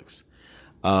Netflix.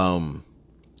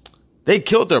 They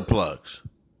killed their plugs.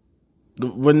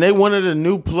 When they wanted a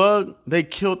new plug, they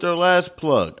killed their last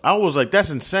plug. I was like, that's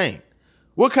insane.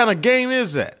 What kind of game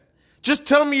is that? Just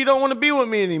tell me you don't want to be with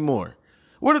me anymore.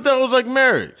 What if that was like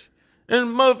marriage? And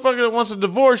the motherfucker that wants to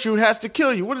divorce you has to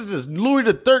kill you. What is this, Louis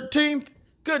the 13th?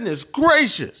 Goodness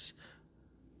gracious.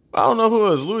 I don't know who it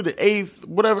was, Louis the 8th,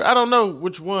 whatever. I don't know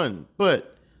which one.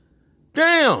 But,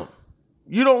 damn.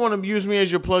 You don't want to use me as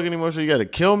your plug anymore, so you got to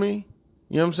kill me?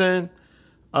 You know what I'm saying?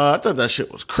 I thought that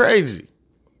shit was crazy.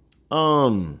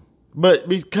 But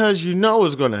because you know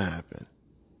it's going to happen.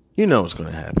 You know it's going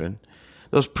to happen.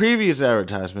 Those previous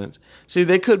advertisements, see,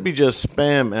 they could be just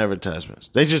spam advertisements.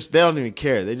 They don't even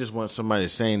care. They just want somebody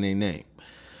saying their name.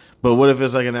 But what if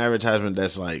it's like an advertisement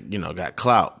that's like, got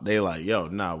clout? They like, yo,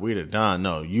 nah, we the Don.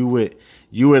 No, you with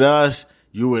us,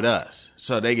 you with us.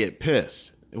 So they get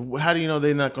pissed. How do you know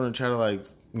they're not going to try to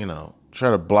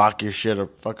try to block your shit or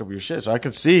fuck up your shit? So I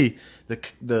could see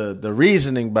the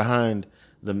reasoning behind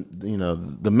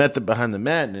the method behind the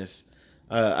madness.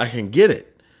 I can get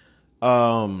it.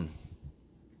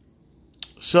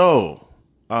 So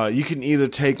you can either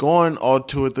take on all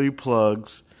 2 or 3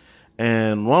 plugs,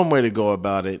 and one way to go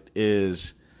about it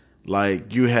is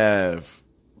like you have,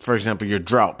 for example, your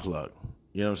drought plug.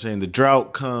 You know what I'm saying? The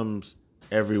drought comes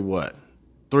every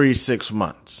 3-6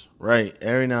 months, right?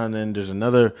 Every now and then there's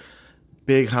another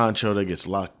big honcho that gets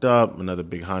locked up, another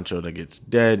big honcho that gets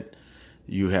dead.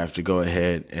 You have to go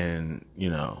ahead and,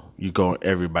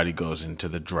 everybody goes into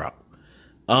the drought.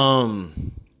 Or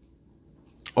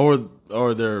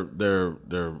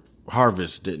their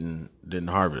harvest didn't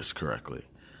harvest correctly.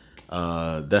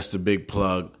 That's the big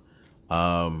plug.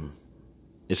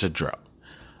 It's a drought.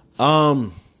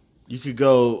 You could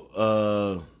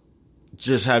go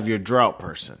just have your drought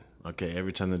person. Okay,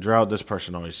 every time the drought, this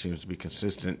person always seems to be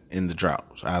consistent in the drought.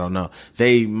 So I don't know.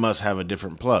 They must have a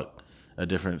different plug, a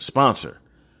different sponsor.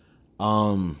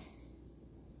 You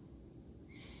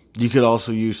could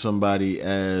also use somebody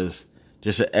as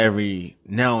just every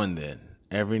now and then,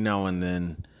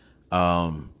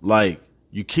 like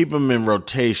you keep them in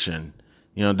rotation.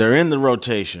 They're in the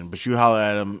rotation, but you holler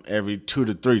at them every 2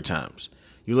 to 3 times.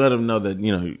 You let them know that,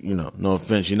 no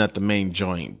offense, you're not the main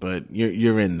joint, but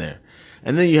you're in there.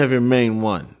 And then you have your main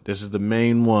one. This is the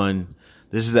main one.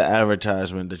 This is the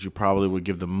advertisement that you probably would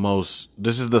give the most.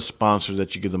 This is the sponsor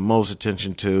that you give the most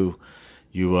attention to.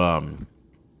 You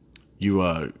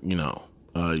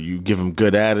give them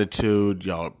good attitude.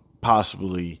 Y'all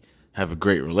possibly have a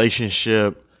great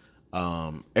relationship.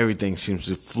 Everything seems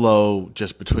to flow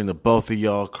just between the both of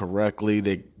y'all correctly.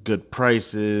 They good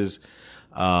prices.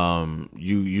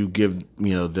 You give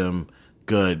them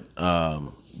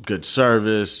good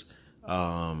service.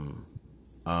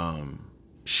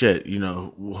 Shit,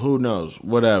 who knows,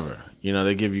 whatever,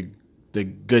 they give you the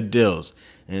good deals,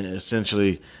 and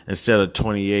essentially instead of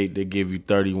 28, they give you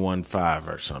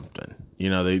 31.5 or something.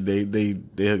 They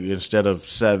instead of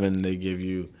 7, they give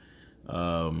you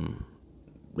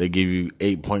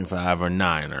 8.5 or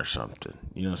 9 or something.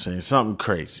 You know what I'm saying? Something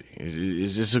crazy.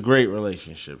 It's just a great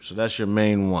relationship. So that's your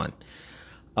main one.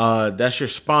 That's your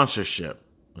sponsorship.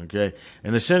 Okay.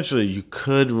 And essentially you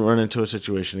could run into a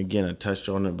situation, again, I touched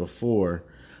on it before,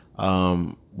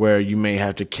 where you may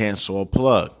have to cancel a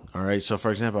plug. All right. So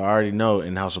for example, I already know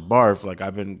in House of B.A.R.F, like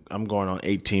I'm going on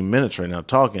 18 minutes right now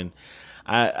talking.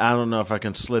 I don't know if I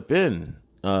can slip in,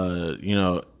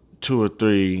 2 or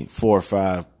 3, 4 or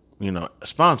 5,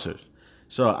 sponsors.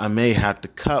 So I may have to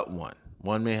cut one.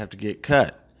 One may have to get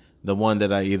cut. The one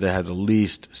that I either have the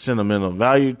least sentimental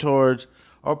value towards,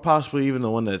 or possibly even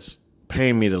the one that's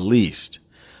paying me the least.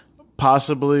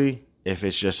 Possibly, if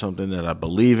it's just something that I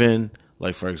believe in,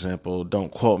 like, for example,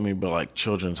 don't quote me, but like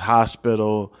Children's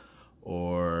Hospital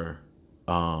or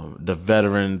the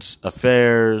Veterans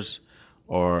Affairs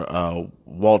or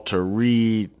Walter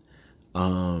Reed.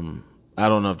 I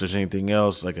don't know if there's anything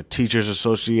else, like a teachers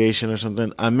association or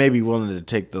something. I may be willing to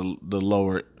take the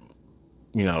lower,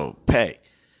 pay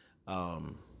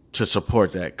to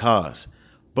support that cause.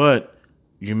 But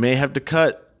you may have to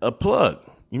cut a plug.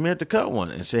 You may have to cut one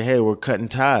and say, hey, we're cutting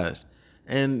ties,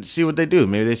 and see what they do.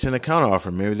 Maybe they send a counter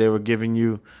offer. Maybe they were giving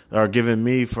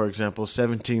me, for example,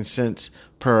 17 cents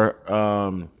per,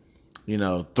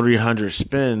 300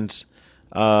 spins.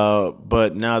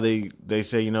 But now they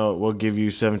say, we'll give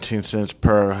you 17 cents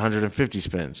per 150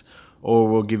 spins, or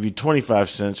we'll give you 25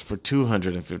 cents for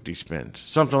 250 spins,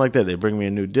 something like that. They bring me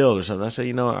a new deal or something. I say,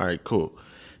 all right, cool.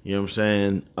 You know what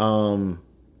I'm saying?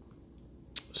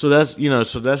 So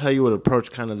that's how you would approach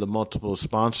kind of the multiple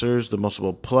sponsors, the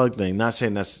multiple plug thing. Not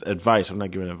saying that's advice. I'm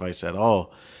not giving advice at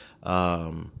all.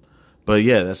 But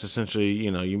yeah, that's essentially,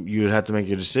 you would have to make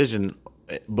your decision,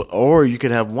 or you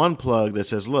could have one plug that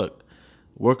says, look,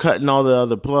 we're cutting all the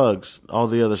other plugs, all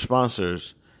the other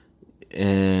sponsors,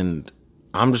 and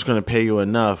I'm just going to pay you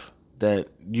enough that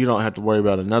you don't have to worry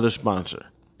about another sponsor.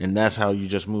 And that's how you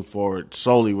just move forward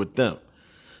solely with them.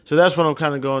 So that's what I'm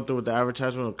kind of going through with the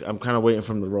advertisement. I'm kind of waiting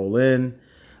for them to roll in.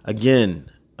 Again,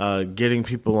 getting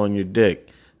people on your dick.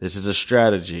 This is a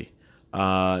strategy.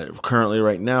 Currently,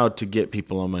 right now, to get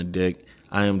people on my dick,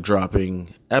 I am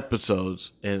dropping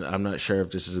episodes, and I'm not sure if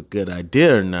this is a good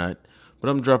idea or not, but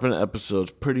I'm dropping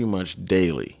episodes pretty much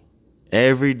daily.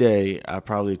 Every day, I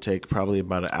probably take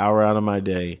about an hour out of my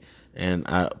day, and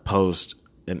I post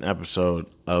an episode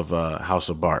of House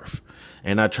of B.A.R.F.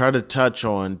 And I try to touch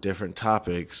on different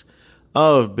topics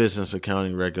of business,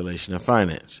 accounting, regulation, and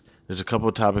finance. There's a couple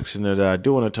of topics in there that I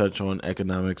do want to touch on,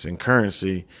 economics and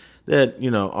currency, that,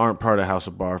 aren't part of House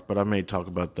of B.A.R.F., but I may talk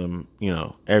about them,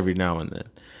 every now and then.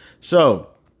 So,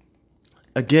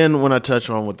 again, when I touch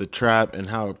on with the trap and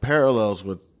how it parallels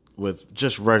with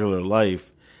just regular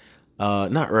life,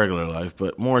 not regular life,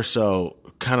 but more so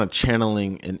kind of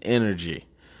channeling an energy.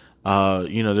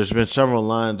 There's been several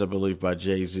lines, I believe, by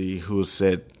Jay-Z who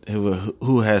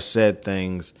has said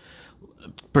things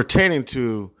pertaining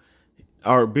to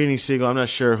our Beanie Siegel. I'm not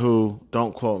sure who,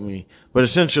 don't quote me, but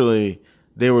essentially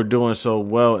they were doing so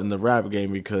well in the rap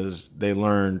game because they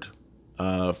learned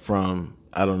from,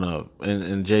 I don't know,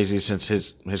 and Jay-Z since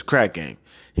his crack game.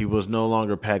 He was no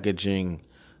longer packaging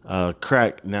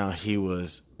crack, now he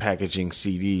was packaging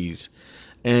CDs.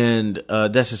 And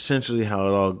that's essentially how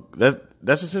it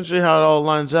all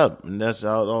lines up, and that's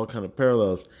how it all kind of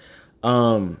parallels.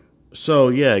 So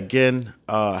yeah, again,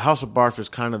 House of B.A.R.F. is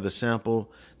kind of the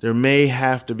sample. There may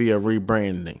have to be a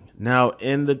rebranding now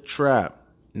in the trap.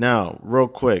 Now, real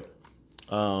quick,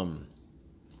 we're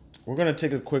gonna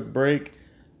take a quick break,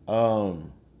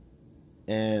 and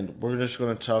we're just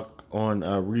gonna talk on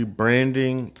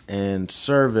rebranding and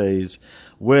surveys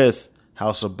with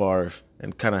House of B.A.R.F.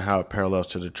 and kind of how it parallels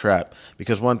to the trap.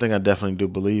 Because one thing I definitely do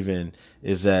believe in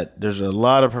is that there's a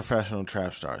lot of professional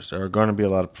trap stars. There are going to be a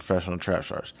lot of professional trap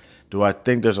stars. Do I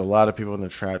think there's a lot of people in the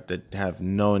trap that have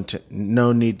no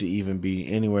need to even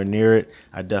be anywhere near it?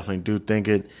 I definitely do think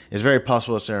it. It's very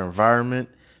possible it's their environment.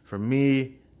 For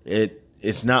me,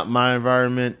 it's not my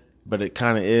environment, but it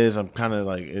kind of is. I'm kind of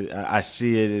like, I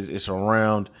see it. It's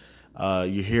around.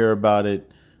 You hear about it.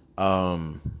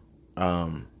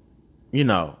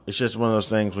 It's just one of those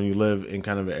things when you live in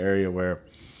kind of an area where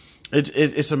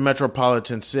it's a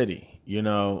metropolitan city.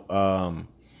 People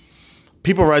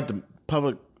ride the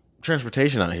public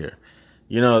transportation out here.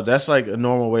 That's like a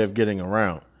normal way of getting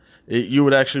around. You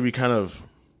would actually be kind of,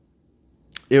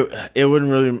 it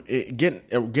wouldn't really,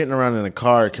 getting around in a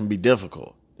car can be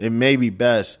difficult. It may be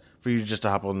best for you just to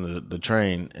hop on the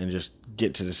train and just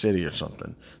get to the city or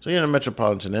something. So you're in a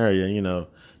metropolitan area, you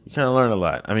kind of learn a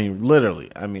lot. I mean,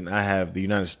 literally. I have the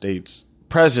United States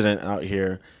president out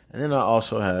here, and then I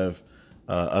also have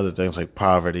other things like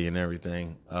poverty and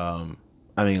everything.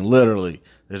 Literally,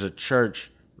 there's a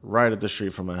church right up the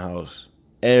street from my house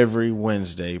every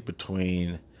Wednesday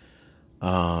between,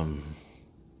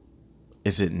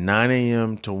 is it 9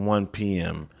 a.m. to 1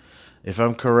 p.m.? If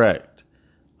I'm correct.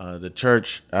 The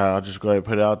church, I'll just go ahead and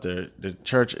put it out there. The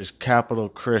church is Capital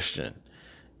Christian.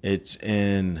 It's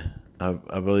in,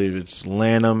 I believe it's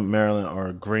Lanham, Maryland,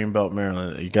 or Greenbelt,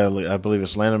 Maryland. I believe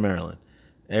it's Lanham, Maryland.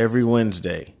 Every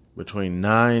Wednesday between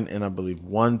 9 and I believe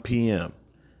 1 p.m.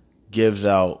 gives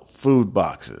out food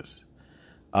boxes.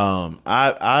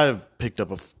 I've picked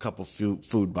up a couple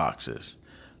food boxes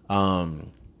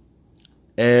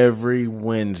every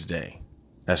Wednesday.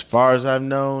 As far as I've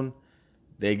known,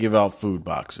 they give out food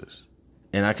boxes,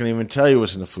 and I can even tell you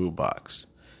what's in the food box.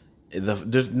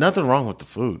 There's nothing wrong with the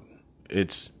food.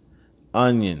 It's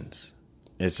onions.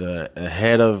 It's a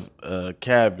head of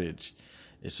cabbage.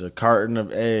 It's a carton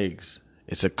of eggs.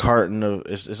 It's a carton of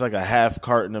it's like a half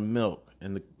carton of milk,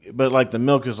 but like the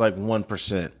milk is like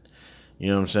 1%. You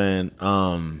know what I'm saying?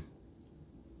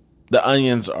 The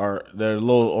onions they're a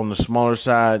little on the smaller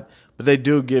side, but they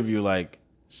do give you like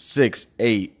 6,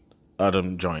 8 of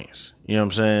them joints. You know what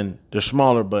I'm saying? They're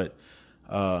smaller, but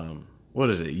what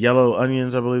is it? Yellow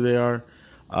onions, I believe they are.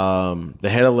 The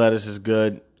head of lettuce is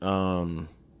good.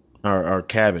 Or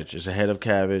cabbage. It's a head of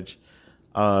cabbage.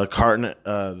 The carton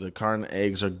of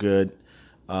eggs are good.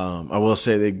 I will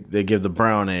say they give the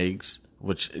brown eggs,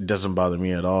 which it doesn't bother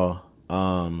me at all.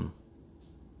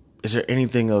 Is there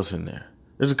anything else in there?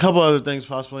 There's a couple other things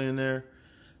possibly in there.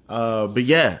 But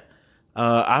yeah,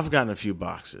 I've gotten a few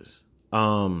boxes.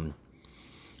 But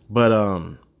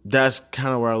that's kind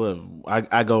of where I live.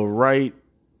 I go right,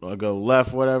 I go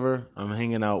left, whatever. I'm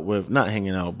hanging out with, not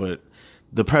hanging out, but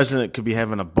the president could be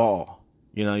having a ball.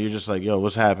 You know, you're just like, yo,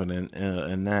 what's happening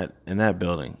in that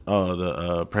building? Oh,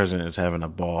 the president is having a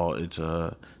ball. It's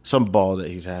some ball that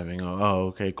he's having. Oh,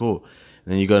 okay, cool.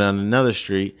 And then you go down another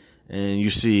street and you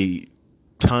see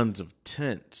tons of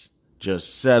tents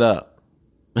just set up.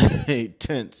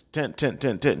 Tent.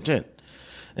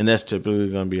 And that's typically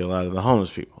going to be a lot of the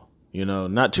homeless people. You know,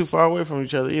 not too far away from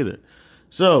each other either.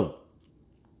 So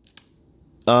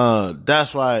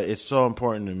that's why it's so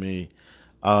important to me.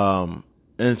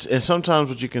 And sometimes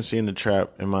what you can see in the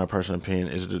trap, in my personal opinion,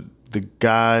 is the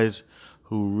guys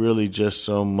who really just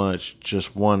so much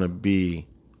just want to be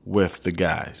with the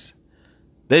guys.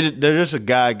 They're just a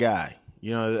guy.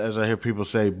 You know, as I hear people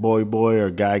say, boy, or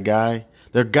guy.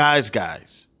 They're guys.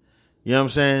 You know what I'm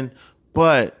saying?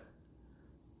 But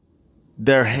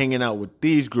they're hanging out with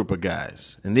these group of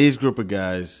guys. And these group of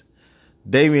guys,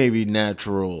 they may be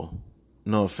natural.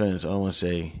 No offense. I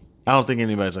don't think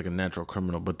anybody's like a natural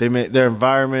criminal, but their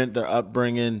environment, their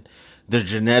upbringing, their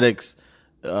genetics,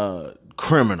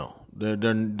 criminal.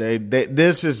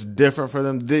 This is different for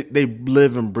them. They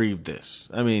live and breathe this.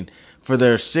 I mean, for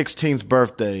their 16th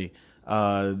birthday,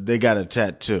 they got a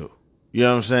tattoo. You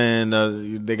know what I'm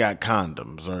saying? They got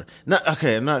condoms or not.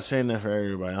 Okay, I'm not saying that for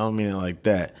everybody. I don't mean it like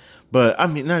that. But I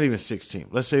mean, not even 16th.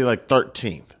 Let's say like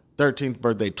 13th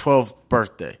birthday, 12th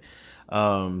birthday.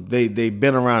 They've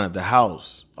been around at the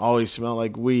house. Always smell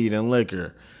like weed and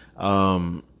liquor.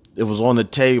 It was on the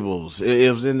tables.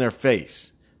 It was in their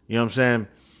face. You know what I'm saying?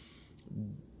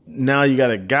 Now you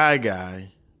got a guy.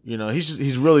 You know,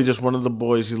 he's really just one of the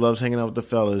boys. He loves hanging out with the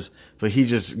fellas, but he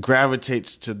just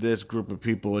gravitates to this group of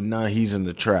people, and now he's in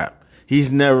the trap. He's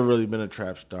never really been a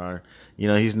trap star. You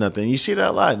know, he's nothing. You see that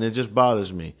a lot, and it just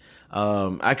bothers me.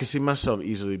 I can see myself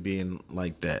easily being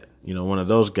like that. You know, one of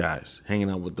those guys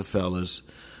hanging out with the fellas.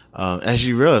 As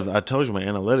you realize, I told you my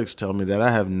analytics tell me that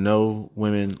I have no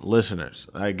women listeners.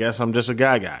 I guess I'm just a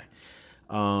guy.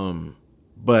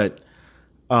 But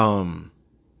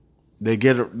they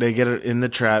get it in the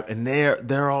trap, and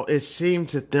they're all. It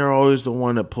seems that they're always the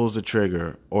one that pulls the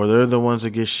trigger, or they're the ones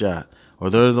that get shot, or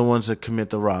they're the ones that commit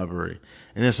the robbery.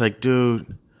 And it's like,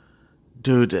 dude,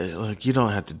 like, you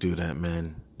don't have to do that,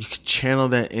 man. You can channel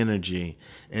that energy.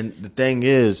 And the thing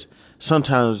is,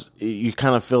 sometimes you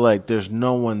kind of feel like there's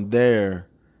no one there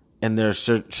in their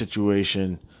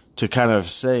situation to kind of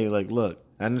say, like, look,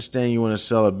 I understand you want to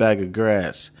sell a bag of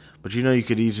grass, but you know you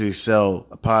could easily sell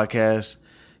a podcast,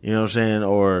 you know what I'm saying,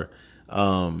 or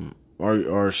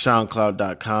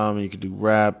SoundCloud.com, and you could do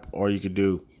rap, or you could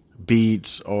do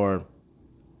beats, or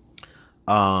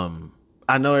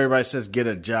I know everybody says get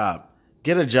a job.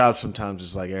 Get a job sometimes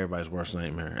is like everybody's worst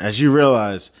nightmare. As you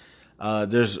realize,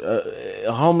 there's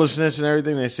homelessness and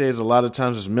everything. They say is a lot of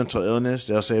times it's mental illness.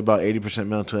 They'll say about 80%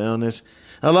 mental illness.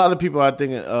 A lot of people, I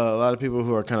think, a lot of people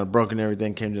who are kind of broken and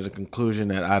everything came to the conclusion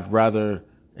that I'd rather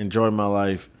enjoy my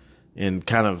life and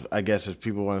kind of, I guess, if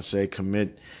people want to say,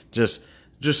 commit just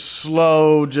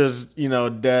slow,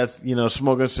 death,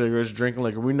 smoking cigarettes, drinking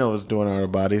liquor. We know what's doing to our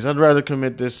bodies. I'd rather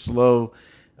commit this slow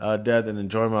death and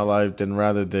enjoy my life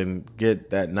rather than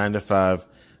get that 9 to 5.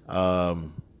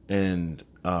 And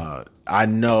I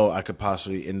know I could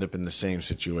possibly end up in the same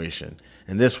situation.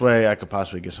 And this way I could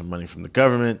possibly get some money from the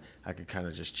government. I could kind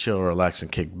of just chill, relax,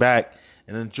 and kick back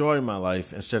and enjoy my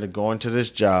life instead of going to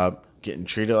this job, getting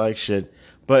treated like shit.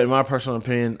 But in my personal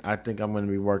opinion, I think I'm going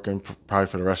to be working probably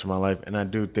for the rest of my life. And I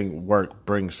do think work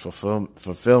brings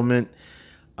fulfillment.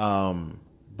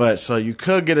 But so you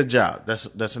could get a job.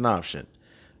 That's an option.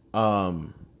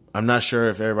 I'm not sure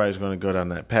if everybody's going to go down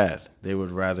that path. They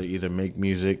would rather either make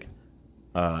music,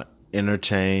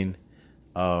 entertain,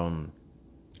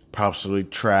 possibly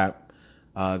trap.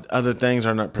 Other things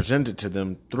are not presented to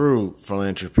them through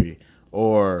philanthropy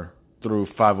or through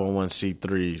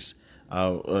 501c3s,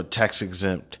 tax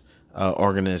exempt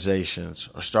organizations,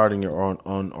 or starting your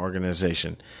own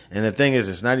organization. And the thing is,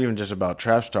 it's not even just about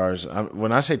trap stars.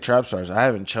 When I say trap stars, I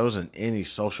haven't chosen any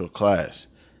social class.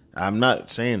 I'm not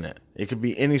saying that. It could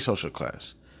be any social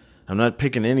class. I'm not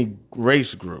picking any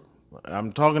race group.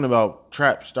 I'm talking about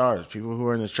trap stars, people who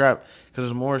are in this trap, because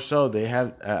it's more so they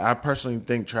have. I personally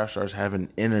think trap stars have an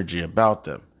energy about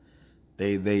them.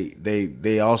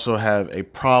 They also have a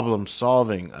problem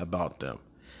solving about them.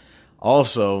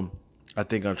 Also, I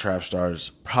think on trap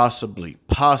stars, possibly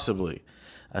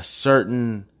a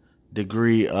certain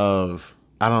degree of,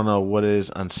 I don't know what it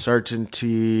is,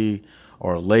 uncertainty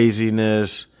or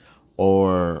laziness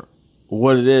or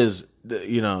what it is,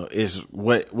 is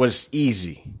what's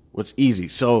easy. What's easy.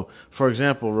 So, for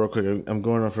example, real quick, I'm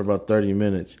going on for about 30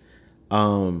 minutes.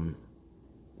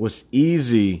 What's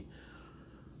easy,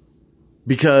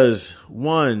 because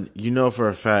one, for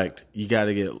a fact, you got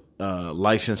to get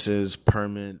licenses,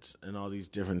 permits, and all these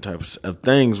different types of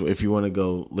things if you want to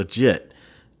go legit.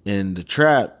 In the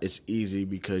trap, it's easy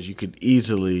because you could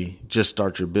easily just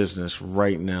start your business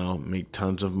right now, make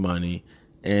tons of money,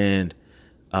 and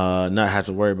not have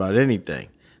to worry about anything.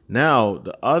 Now,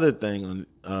 the other thing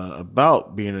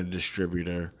about being a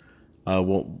distributor,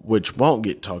 which won't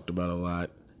get talked about a lot,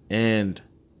 and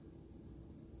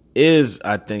is,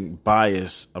 I think,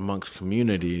 bias amongst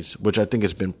communities, which I think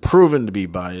has been proven to be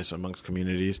bias amongst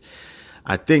communities.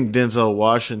 I think Denzel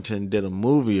Washington did a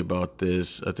movie about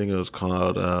this. I think it was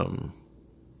called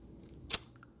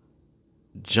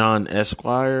John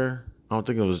Esquire. I don't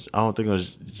think it was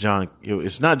John.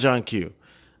 It's not John Q.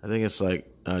 I think it's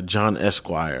like John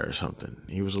Esquire or something.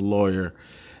 He was a lawyer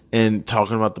and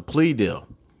talking about the plea deal.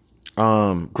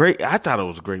 Great. I thought it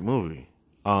was a great movie.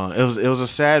 It was a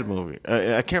sad movie.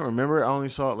 I can't remember. I only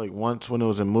saw it like once when it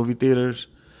was in movie theaters.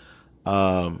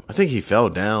 I think he fell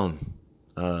down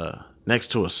next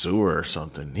to a sewer or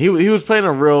something. He was playing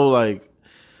a real like,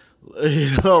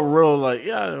 I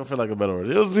don't feel like a better word.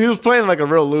 He was playing like a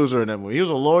real loser in that movie. He was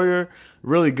a lawyer,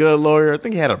 really good lawyer. I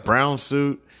think he had a brown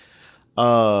suit.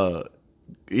 It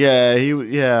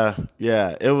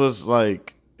was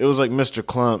like Mr.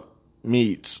 Clump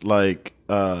meets like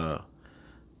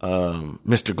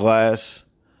Mr. Glass,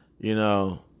 it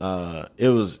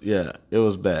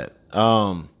was bad.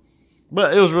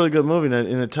 But it was a really good movie, and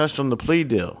it touched on the plea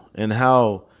deal and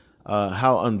how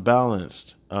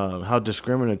unbalanced, how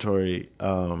discriminatory,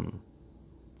 the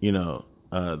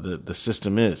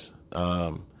system is,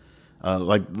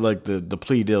 like the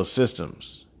plea deal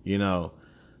systems,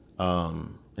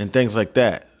 and things like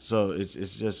that. So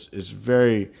it's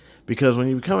very, because when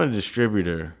you become a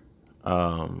distributor,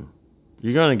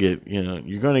 you're gonna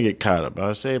get caught up. I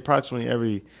would say approximately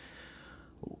every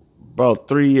about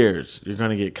 3 years, you're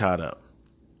gonna get caught up.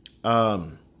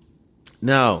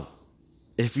 Now,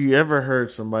 if you ever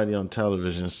heard somebody on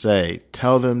television say,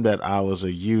 "Tell them that I was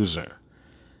a user,"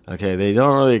 okay, they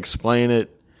don't really explain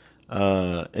it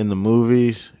in the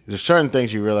movies. There's certain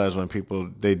things you realize when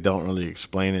they don't really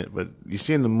explain it, but you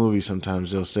see in the movie sometimes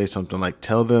they'll say something like,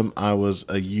 "Tell them I was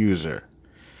a user,"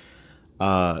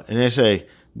 and they say,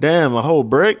 "Damn, a whole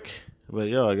brick?" But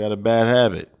I got a bad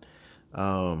habit.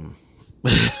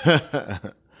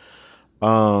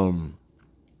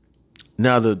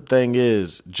 Now the thing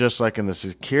is, just like in the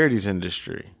securities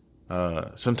industry,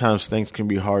 sometimes things can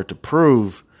be hard to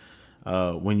prove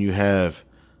when you have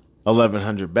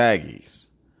 1,100 baggies.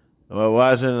 Well,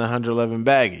 why isn't it 111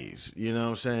 baggies? You know what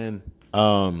I'm saying?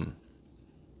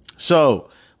 So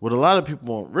what a lot of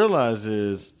people won't realize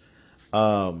is, they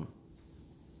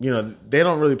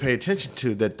don't really pay attention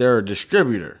to that they're a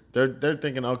distributor. They're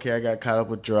thinking, okay, I got caught up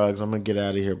with drugs, I'm going to get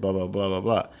out of here, blah, blah, blah, blah,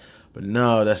 blah. But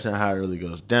no, that's not how it really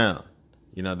goes down.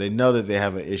 They know that they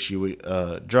have an issue with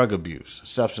drug abuse,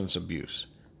 substance abuse,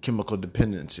 chemical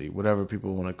dependency, whatever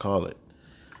people want to call it.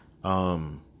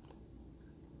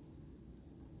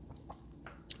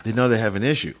 They know they have an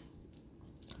issue.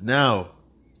 Now,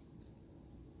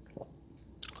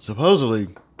 supposedly,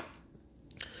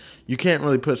 you can't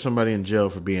really put somebody in jail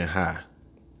for being high.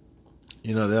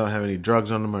 They don't have any drugs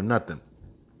on them or nothing.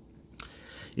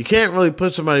 You can't really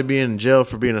put somebody being in jail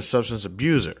for being a substance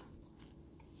abuser.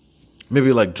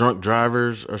 Maybe like drunk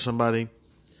drivers or somebody.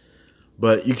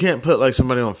 But you can't put like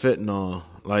somebody on fentanyl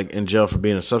like in jail for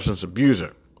being a substance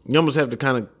abuser. You almost have to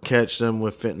kind of catch them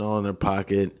with fentanyl in their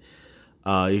pocket.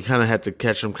 You kind of have to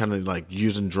catch them kind of like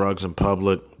using drugs in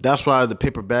public. That's why the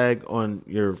paper bag on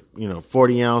your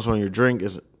 40 ounce on your drink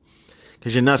is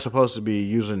because you're not supposed to be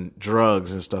using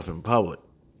drugs and stuff in public.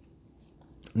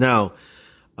 Now,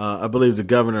 I believe the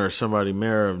governor or somebody,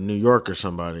 mayor of New York or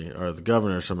somebody, or the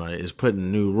governor or somebody is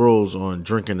putting new rules on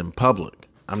drinking in public.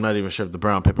 I'm not even sure if the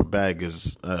brown paper bag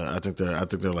is. I think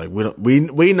they're like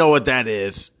we know what that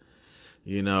is.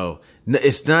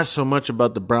 It's not so much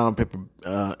about the brown paper.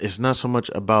 It's not so much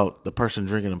about the person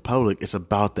drinking in public. It's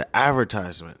about the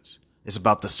advertisements. It's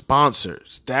about the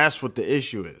sponsors. That's what the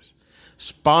issue is.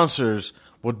 Sponsors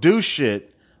will do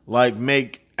shit like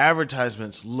make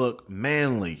advertisements look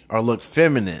manly or look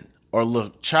feminine or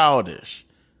look childish.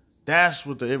 That's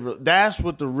what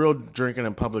the real drinking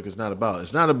in public is not about.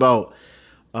 It's not about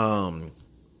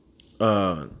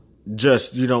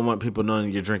just you don't want people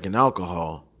knowing you're drinking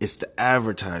alcohol. It's the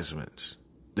advertisements.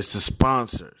 It's the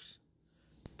sponsors.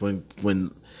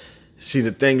 See,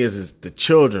 the thing is the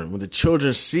children. When the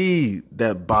children see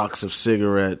that box of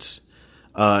cigarettes,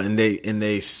 and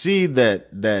they see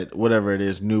that whatever it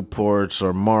is, Newports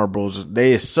or Marlboros,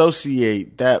 they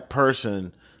associate that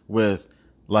person with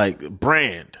like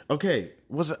brand. Okay,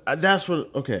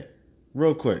 okay,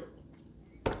 real quick.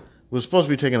 We're supposed to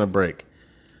be taking a break.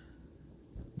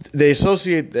 They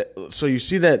associate that, so you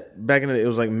see that back in the day, it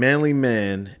was like manly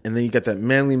man, and then you got that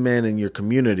manly man in your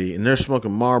community, and they're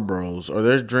smoking Marlboros or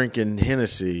they're drinking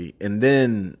Hennessy, and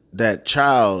then that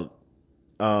child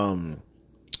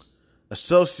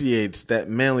associates that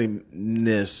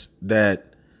manliness,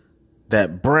 that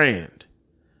brand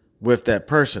with that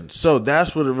person. So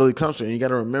that's what it really comes to. And you got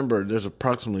to remember, there's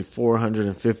approximately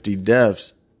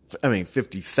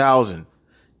 50,000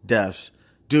 deaths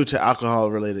due to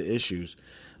alcohol-related issues,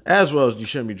 as well as you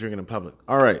shouldn't be drinking in public.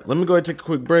 All right, let me go ahead and take a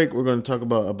quick break. We're going to talk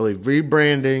about, I believe,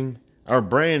 rebranding, or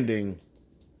branding,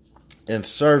 and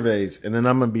surveys, and then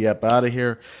I'm going to be up out of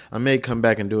here. I may come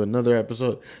back and do another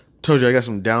episode. Told you I got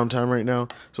some downtime right now,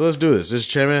 so let's do this. This is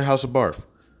Chairman House of B.A.R.F.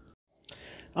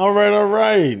 All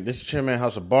right. This is Chairman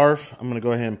House of B.A.R.F. I'm going to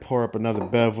go ahead and pour up another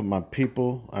bev with my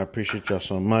people. I appreciate y'all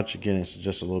so much. Again, it's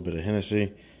just a little bit of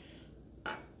Hennessy.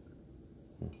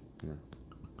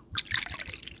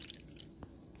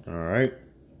 All right.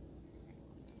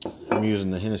 I'm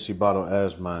using the Hennessy bottle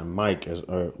as my mic,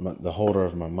 the holder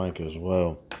of my mic as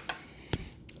well.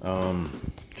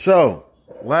 So,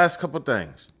 last couple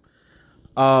things.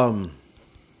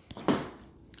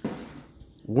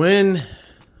 When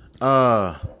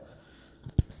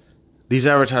these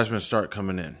advertisements start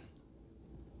coming in,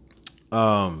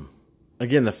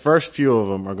 again, the first few of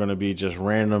them are going to be just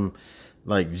random,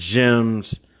 like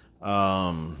gyms,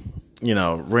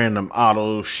 random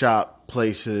auto shop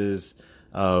places,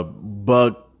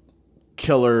 bug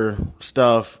killer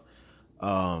stuff.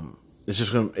 It's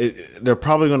just they're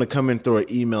probably going to come in through an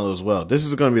email as well. This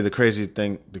is going to be the craziest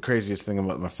thing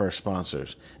about my first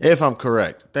sponsors. If I'm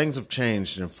correct, things have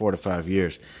changed in 4 to 5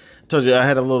 years. I told you I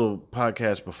had a little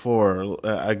podcast before.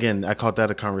 Again, I called that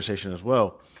a conversation as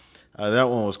well. That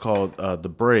one was called The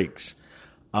Breaks.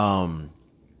 And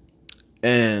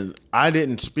I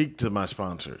didn't speak to my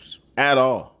sponsors at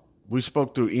all. We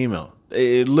spoke through email.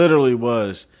 It literally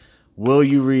was, will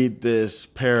you read this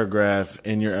paragraph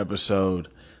in your episode?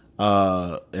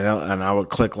 And I would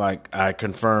click like I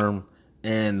confirm,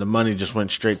 and the money just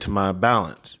went straight to my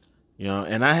balance,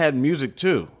 and I had music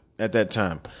too at that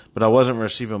time, but I wasn't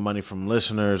receiving money from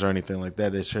listeners or anything like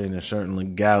that. They're saying there's certain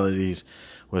legalities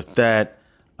with that.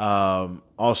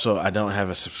 Also, I don't have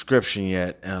a subscription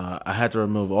yet. I had to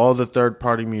remove all the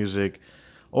third-party music,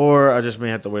 or I just may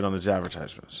have to wait on these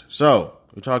advertisements. So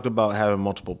we talked about having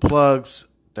multiple plugs,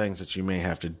 things that you may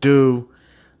have to do.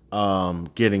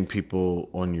 Getting people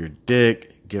on your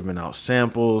dick, giving out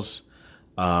samples.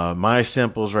 My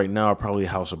samples right now are probably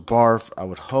House of B.A.R.F. I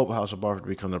would hope House of B.A.R.F. to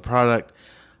become the product,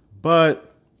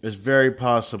 but it's very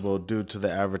possible due to the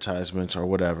advertisements or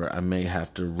whatever, I may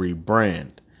have to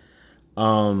rebrand.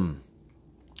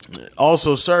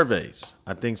 Also surveys.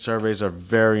 I think surveys are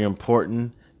very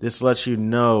important. This lets you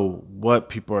know what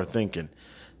people are thinking.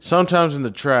 Sometimes in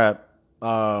the trap,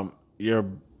 your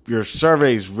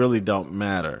surveys really don't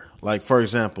matter. Like, for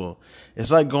example,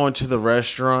 it's like going to the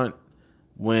restaurant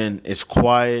when it's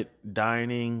quiet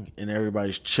dining and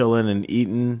everybody's chilling and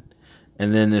eating.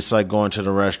 And then it's like going to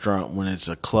the restaurant when it's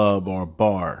a club or a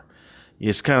bar.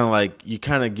 It's kind of like you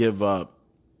kind of give up,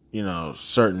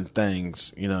 certain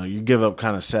things. You give up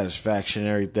kind of satisfaction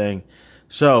and everything.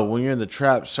 So when you're in the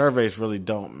trap, surveys really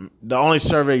don't. The only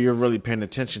survey you're really paying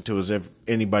attention to is if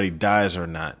anybody dies or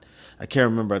not. I can't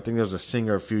remember. I think there was a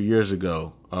singer a few years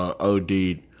ago,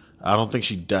 OD'd. I don't think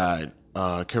she died.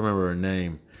 I can't remember her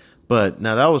name. But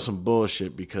now that was some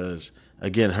bullshit because,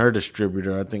 again, her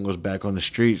distributor, I think, was back on the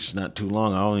streets not too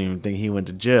long. I don't even think he went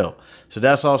to jail. So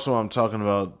that's also what I'm talking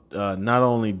about. Not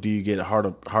only do you get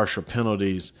harsher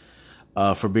penalties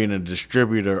for being a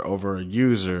distributor over a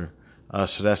user,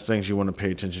 so that's things you want to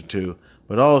pay attention to,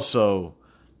 but also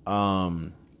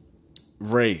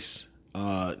race.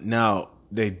 Now,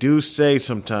 they do say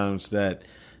sometimes that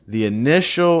the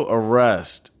initial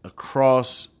arrest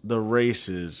across the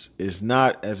races is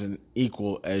not as an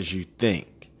equal as you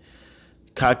think.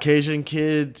 Caucasian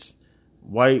kids,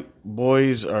 white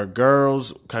boys or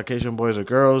girls, Caucasian boys or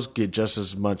girls get just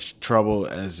as much trouble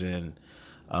as in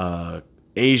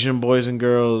Asian boys and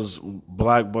girls,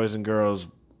 black boys and girls,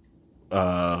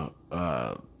 any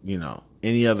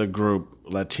other group,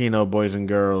 Latino boys and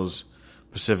girls,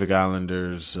 Pacific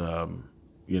Islanders,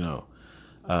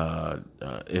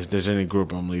 if there's any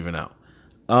group I'm leaving out.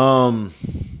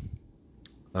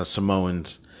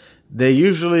 Samoans. They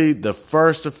usually, the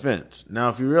first offense. Now,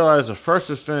 if you realize the first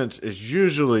offense is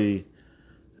usually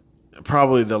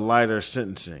probably the lighter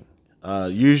sentencing.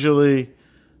 Usually,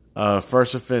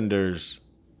 first offenders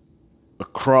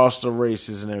across the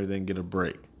races and everything get a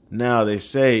break. Now, they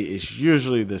say it's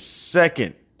usually the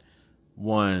second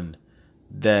one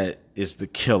that is the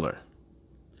killer.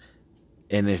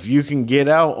 And if you can get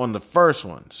out on the first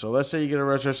one, so let's say you get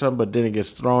arrested or something, but then it gets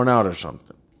thrown out or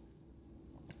something,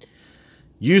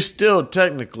 you still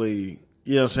technically,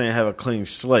 have a clean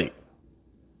slate.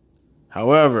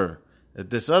 However, if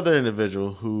this other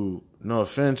individual who, no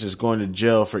offense, is going to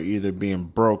jail for either being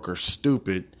broke or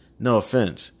stupid, no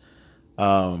offense,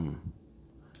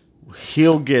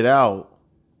 he'll get out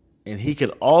and he could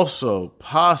also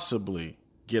possibly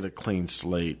get a clean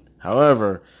slate.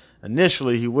 However,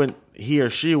 initially he or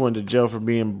she went to jail for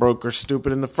being broke or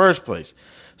stupid in the first place.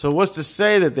 So what's to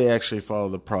say that they actually follow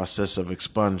the process of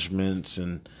expungements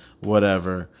and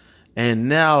whatever, and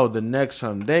now the next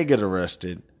time they get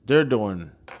arrested, they're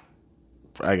doing,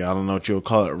 I don't know what you'll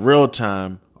call it, real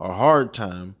time or hard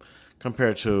time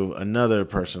compared to another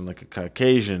person like a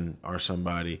Caucasian or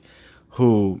somebody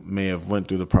who may have went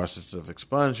through the process of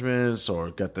expungements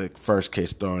or got the first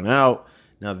case thrown out.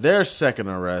 Now, their second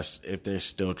arrest, if they're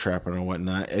still trapping or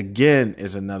whatnot, again,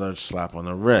 is another slap on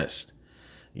the wrist.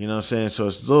 You know what I'm saying? So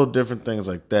it's little different things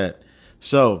like that.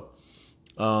 So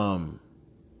there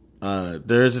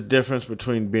is a difference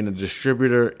between being a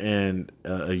distributor and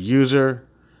a user.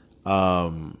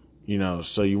 So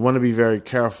you want to be very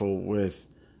careful with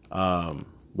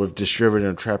distributing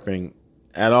and trapping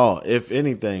at all. If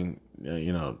anything,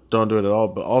 don't do it at all.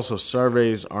 But also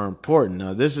surveys are important.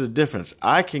 Now, this is a difference.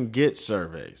 I can get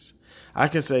surveys. I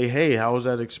can say, hey, how was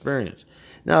that experience?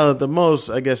 Now, the most,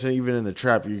 I guess, even in the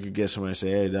trap, you could get somebody to say,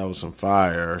 hey, that was some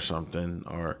fire or something,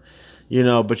 or,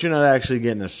 but you're not actually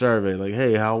getting a survey. Like,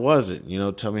 hey, how was it?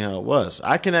 Tell me how it was.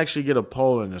 I can actually get a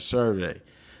poll in a survey.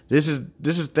 This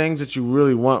is things that you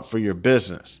really want for your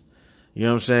business. You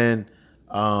know what I'm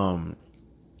saying?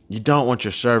 You don't want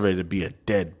your survey to be a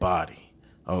dead body.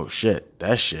 Oh, shit,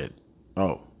 that shit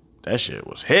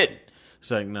was hitting. It's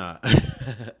like, nah.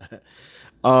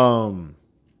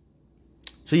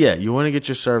 So yeah, you want to get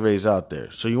your surveys out there.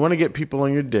 So you want to get people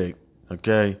on your dick,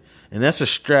 okay? And that's a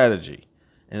strategy.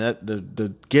 And that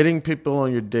the getting people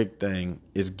on your dick thing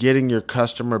is getting your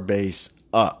customer base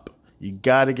up. You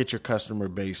got to get your customer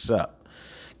base up.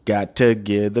 Got to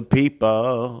give the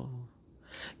people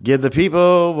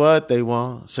what they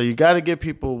want. So you got to give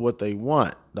people what they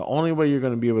want. The only way you're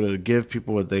going to be able to give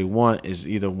people what they want is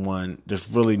either one, there's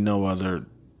really no other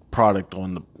product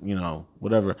on the,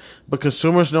 whatever. But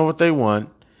consumers know what they want,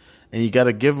 and you got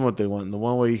to give them what they want. And the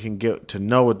one way you can get to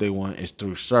know what they want is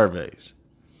through surveys.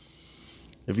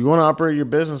 If you want to operate your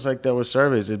business like that with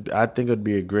surveys, I think it would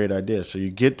be a great idea. So you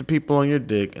get the people on your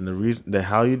dick, and the reason that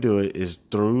how you do it is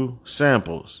through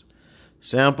samples.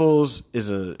 Samples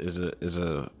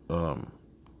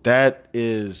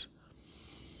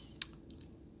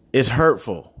it's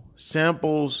hurtful.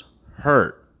 Samples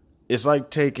hurt. It's like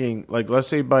taking, let's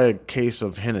say buy a case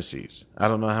of Hennessy's. I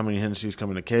don't know how many Hennessy's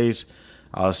come in a case.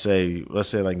 Let's say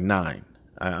 9.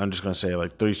 I'm just going to say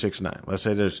 369. Let's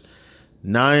say there's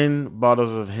 9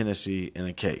 bottles of Hennessy in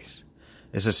a case.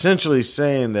 It's essentially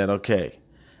saying that, okay,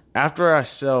 after I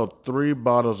sell 3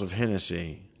 bottles of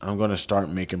Hennessy, I'm going to start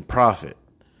making profit.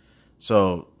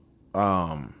 So,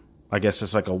 I guess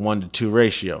it's like a 1-to-2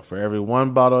 ratio. For every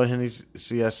 1 bottle of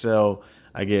Hennessy I sell,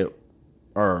 I get,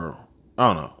 or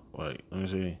I don't know. Wait, let me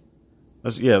see.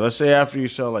 Let's say after you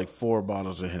sell like 4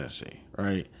 bottles of Hennessy,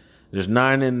 right? There's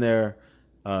 9 in there,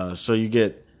 so you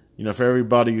get, for every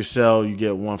bottle you sell, you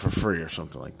get 1 for free or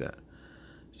something like that.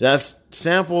 That's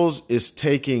samples is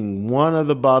taking one of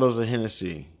the bottles of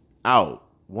Hennessy out,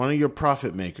 one of your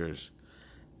profit makers,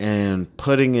 and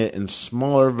putting it in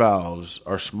smaller valves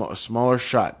or smaller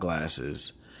shot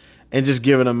glasses and just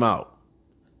giving them out.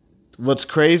 What's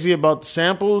crazy about the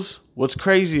samples? What's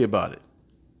crazy about it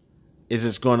is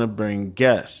it's going to bring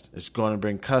guests. It's going to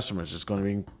bring customers. It's going to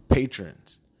bring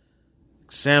patrons.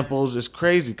 Samples is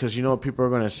crazy because you know what people are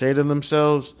going to say to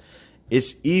themselves?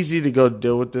 It's easy to go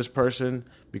deal with this person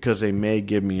because they may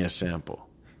give me a sample.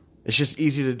 It's just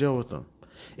easy to deal with them.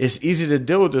 It's easy to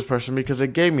deal with this person because they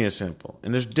gave me a sample.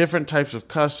 And there's different types of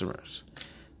customers.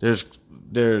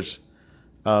 There's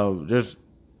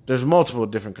multiple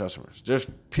different customers. There's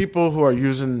people who are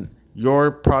using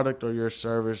your product or your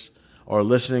service or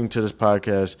listening to this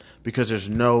podcast because there's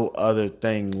no other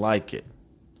thing like it.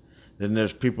 Then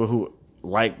there's people who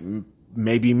like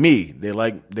maybe me. They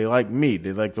like me.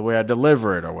 They like the way I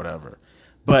deliver it or whatever.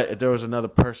 But if there was another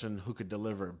person who could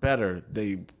deliver it better,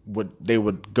 they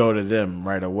would go to them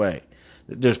right away.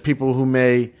 There's people who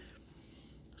may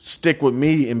stick with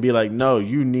me and be like, no,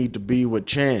 you need to be with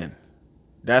Chan.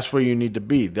 That's where you need to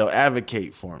be. They'll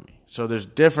advocate for me. So there's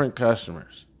different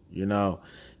customers, You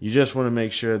just want to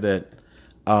make sure that,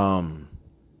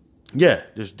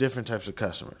 there's different types of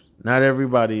customers. Not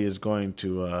everybody is going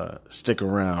to stick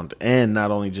around, and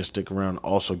not only just stick around,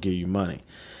 also give you money.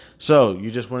 So you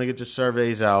just want to get the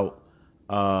surveys out.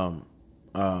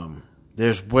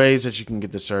 There's ways that you can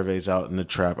get the surveys out in the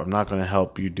trap. I'm not going to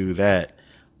help you do that,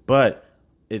 but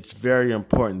it's very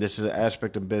important. This is an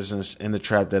aspect of business in the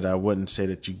trap that I wouldn't say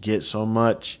that you get so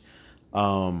much.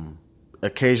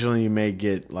 Occasionally you may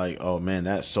get like, oh man,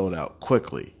 that sold out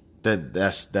quickly.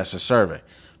 That's a survey.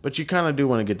 But you kind of do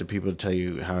want to get the people to tell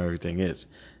you how everything is.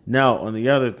 Now, on the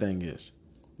other thing is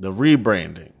the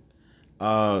rebranding.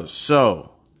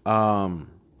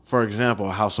 For example,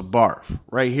 House of B.A.R.F.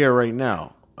 right here, right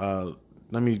now.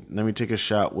 Let me take a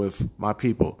shot with my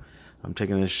people. I'm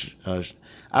taking this. I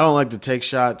don't like to take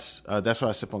shots. That's why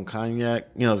I sip on cognac.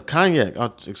 Cognac.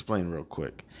 I'll explain real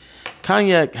quick.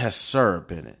 Cognac has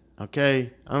syrup in it.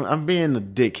 Okay, I'm being a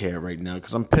dickhead right now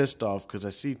because I'm pissed off because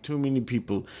I see too many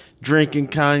people drinking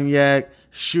cognac,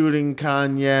 shooting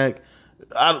cognac,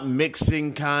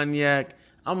 mixing cognac.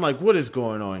 I'm like, what is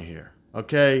going on here?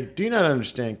 Okay, do you not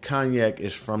understand? Cognac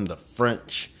is from the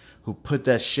French who put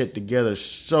that shit together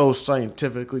so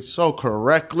scientifically, so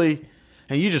correctly,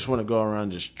 and you just want to go around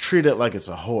and just treat it like it's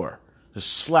a whore,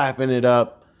 just slapping it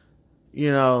up.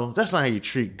 That's not how you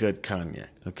treat good cognac.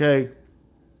 Okay,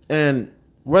 and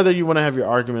whether you want to have your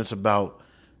arguments about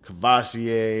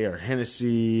Cavassier or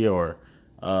Hennessy or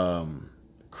I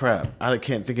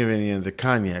can't think of any of the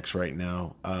cognacs right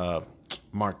now.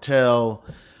 Martell,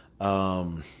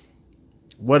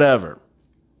 whatever.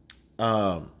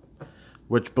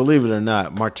 Which, believe it or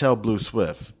not, Martell Blue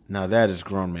Swift. Now that is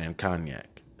grown man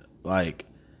cognac. Like,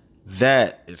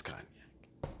 that is cognac.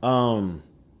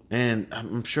 And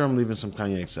I'm sure I'm leaving some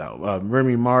cognacs out.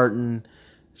 Remy Martin,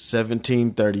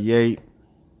 1738.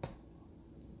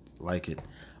 Like it.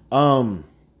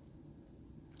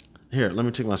 Here, let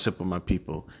me take my sip with my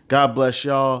people. God bless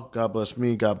y'all. God bless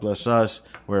me. God bless us.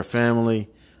 We're a family.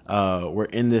 We're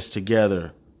in this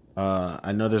together.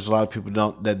 I know there's a lot of people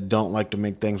that don't like to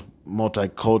make things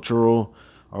multicultural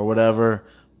or whatever,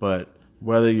 but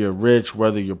whether you're rich,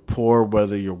 whether you're poor,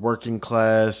 whether you're working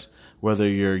class, whether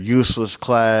you're useless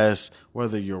class,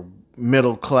 whether you're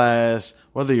middle class,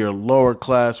 whether you're lower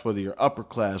class, whether you're upper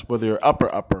class, whether you're upper,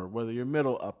 whether you're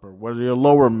middle upper, whether you're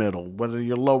lower middle, whether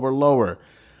you're lower,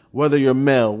 whether you're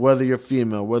male, whether you're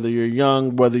female, whether you're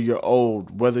young, whether you're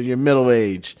old, whether you're middle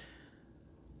aged,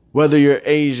 whether you're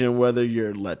Asian, whether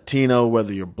you're Latino,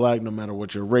 whether you're black, no matter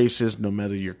what your race is, no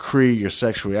matter your creed, your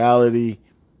sexuality,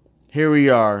 here we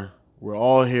are. We're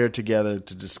all here together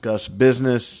to discuss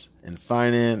business and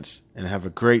finance and have a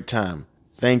great time.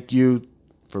 Thank you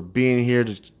for being here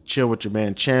to chill with your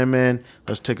man Chan Man.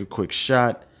 Let's take a quick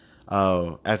shot.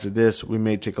 After this, we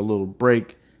may take a little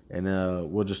break and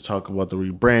we'll just talk about the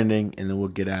rebranding and then we'll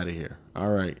get out of here. All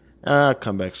right. I'll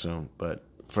come back soon, but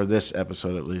for this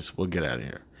episode at least, we'll get out of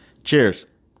here. Cheers.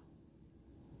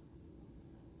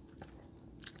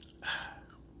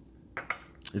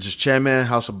 It's just Chan Man,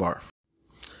 House of B.A.R.F.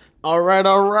 All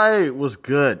right. What's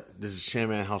good? This is Chan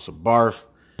Man, House of B.A.R.F.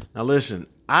 Now listen,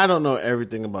 I don't know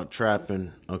everything about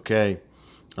trapping, okay?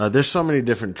 There's so many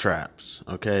different traps,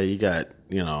 okay? You got,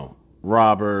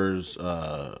 robbers,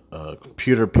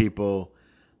 computer people,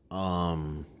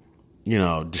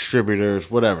 distributors,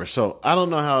 whatever. So I don't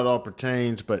know how it all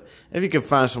pertains, but if you can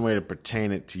find some way to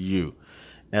pertain it to you.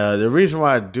 The reason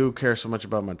why I do care so much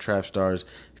about my trap stars is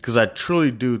because I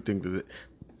truly do think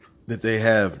that they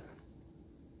have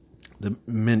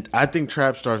I think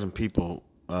trap stars and people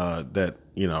that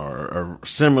are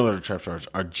similar to trap stars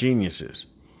are geniuses,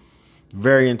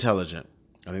 very intelligent.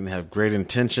 I think they have great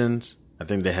intentions. I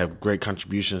think they have great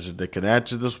contributions that they could add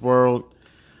to this world.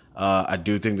 I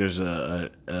do think there's a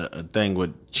thing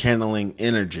with channeling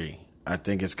energy. I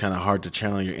think it's kind of hard to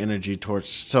channel your energy towards.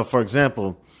 So, for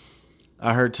example,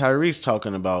 I heard Tyrese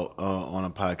talking about on a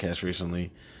podcast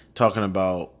recently, talking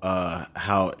about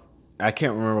how I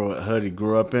can't remember what hood he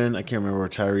grew up in. I can't remember where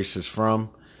Tyrese is from,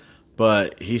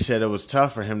 but he said it was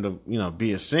tough for him to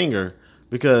be a singer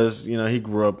because he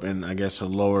grew up in, I guess, a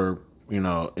lower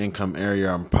income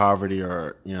area or in poverty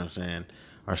or what I'm saying,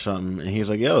 or something. And he's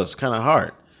like, yo, it's kind of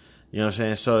hard. You know what I'm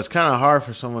saying? So it's kind of hard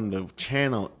for someone to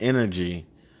channel energy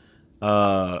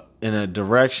in a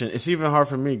direction. It's even hard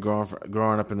for me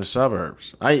growing up in the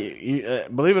suburbs.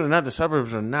 Believe it or not, the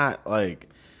suburbs are not like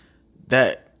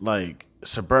that, like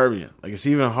suburban. Like it's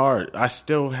even hard. I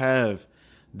still have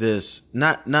this,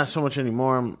 not so much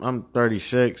anymore. I'm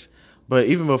 36, but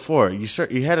even before, you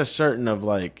had a certain of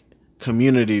like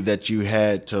community that you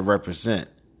had to represent.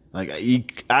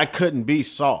 Like I couldn't be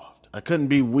soft. I couldn't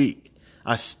be weak.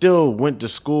 I still went to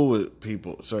school with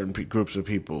people, certain groups of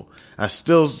people. I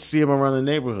still see them around the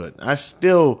neighborhood. I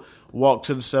still walk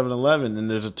to the 7-Eleven and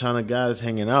there's a ton of guys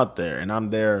hanging out there and I'm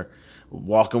there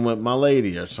walking with my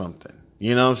lady or something.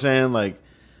 You know what I'm saying? Like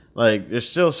there's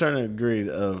still a certain degree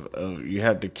of you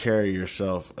have to carry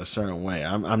yourself a certain way.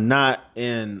 I'm not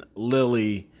in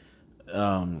Lily,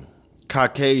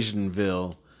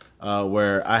 Caucasianville,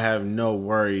 where I have no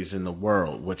worries in the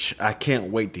world, which I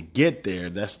can't wait to get there.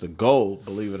 That's the goal,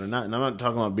 believe it or not. And I'm not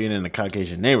talking about being in a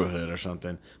Caucasian neighborhood or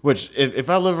something, which if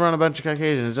I live around a bunch of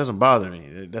Caucasians, it doesn't bother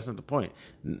me. That's not the point.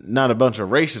 Not a bunch of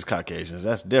racist Caucasians.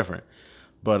 That's different.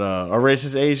 But, or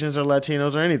racist Asians or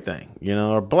Latinos or anything,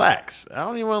 or blacks. I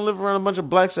don't even want to live around a bunch of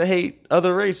blacks that hate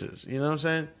other races. You know what I'm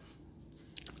saying?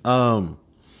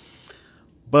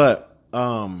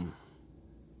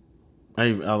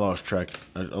 I lost track.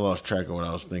 I lost track of what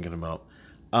I was thinking about.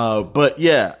 But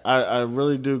yeah, I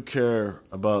really do care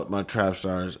about my trap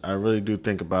stars. I really do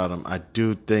think about them. I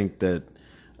do think that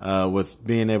with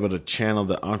being able to channel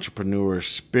the entrepreneur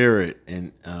spirit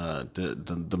and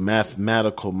the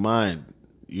mathematical mind,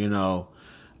 the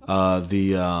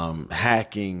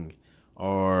hacking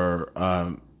or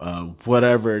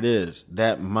whatever it is,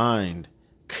 that mind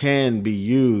can be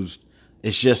used.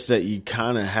 It's just that you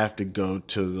kind of have to go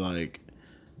to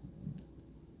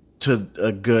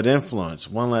a good influence.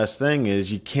 One last thing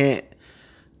is you can't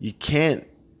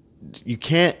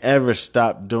ever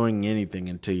stop doing anything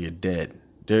until you're dead.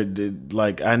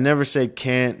 Like I never say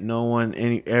can't, no one,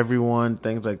 everyone,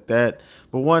 things like that.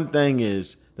 But one thing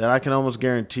is that I can almost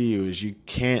guarantee you is you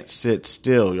can't sit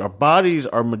still. Our bodies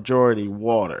are majority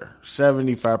water,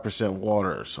 75%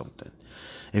 water or something.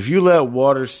 If you let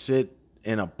water sit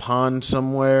in a pond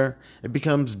somewhere, it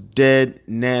becomes dead,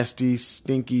 nasty,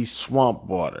 stinky swamp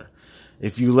water.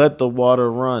 If you let the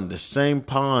water run, the same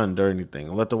pond or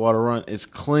anything, let the water run, it's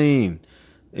clean.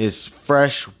 It's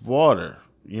fresh water,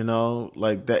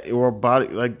 like that. Our body,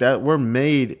 like that, we're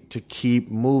made to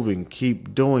keep moving,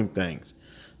 keep doing things.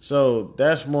 So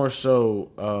that's more so,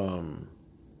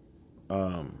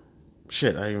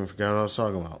 shit, I even forgot what I was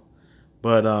talking about.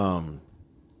 But,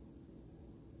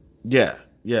 yeah.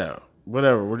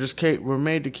 Whatever. We're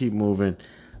made to keep moving.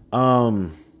 I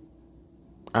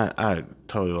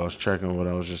totally lost track of what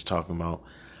I was just talking about.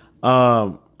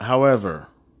 However,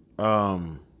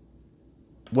 was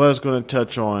going to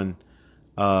touch on,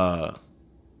 I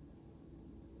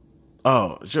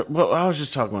was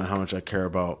just talking about how much I care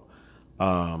about,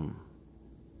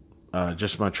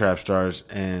 just my trap stars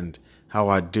and how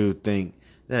I do think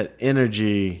that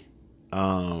energy,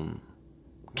 can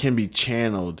be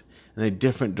channeled in a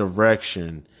different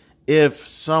direction if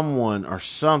someone or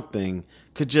something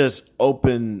could just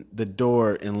open the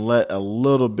door and let a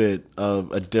little bit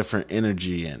of a different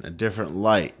energy in, a different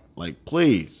light. Like,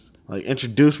 please, like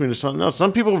introduce me to something else.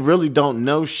 Some people really don't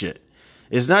know shit.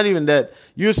 It's not even that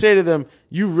you say to them,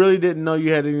 you really didn't know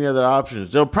you had any other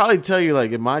options. They'll probably tell you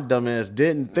like, my dumb ass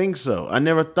didn't think so. I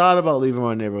never thought about leaving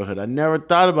my neighborhood. I never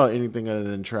thought about anything other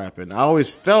than trapping. I always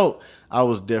felt I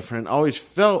was different. I always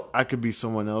felt I could be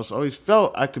someone else. I always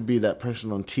felt I could be that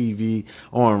person on TV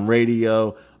or on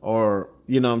radio or,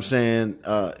 you know what I'm saying,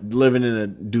 living in a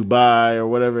Dubai or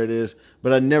whatever it is.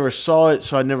 But I never saw it,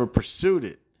 so I never pursued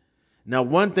it. Now,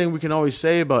 one thing we can always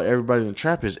say about everybody in the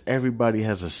trap is everybody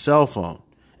has a cell phone.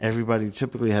 Everybody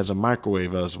typically has a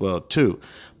microwave as well, too.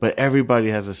 But everybody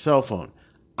has a cell phone.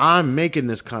 I'm making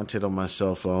this content on my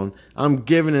cell phone. I'm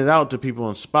giving it out to people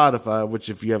on Spotify, which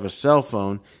if you have a cell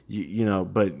phone,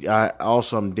 but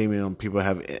I'm deeming on people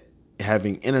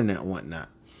having internet and whatnot.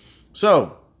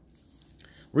 So,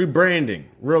 rebranding,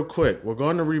 real quick. We're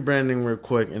going to rebranding real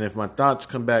quick. And if my thoughts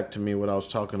come back to me, what I was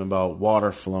talking about,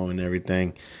 water flow and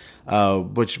everything,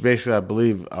 which basically I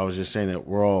believe I was just saying that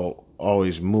we're all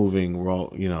always moving, we're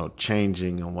all,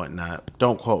 changing and whatnot.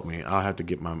 Don't quote me. I'll have to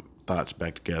get my thoughts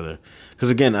back together.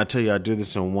 Because again, I tell you, I do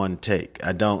this in one take.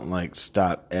 I don't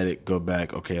stop, edit, go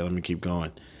back. Okay, let me keep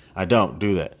going. I don't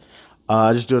do that.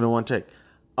 I just do it in one take.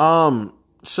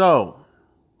 So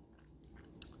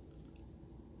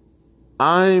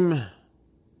I'm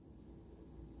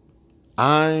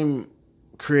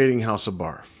creating House of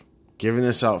B.A.R.F, giving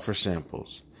this out for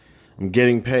samples. I'm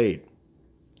getting paid.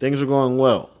 Things are going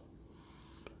well.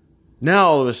 Now,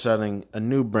 all of a sudden, a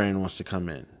new brand wants to come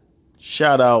in.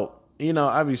 Shout out.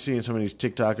 I be seeing some of these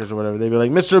TikTokers or whatever. They be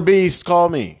like, Mr. Beast, call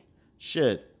me.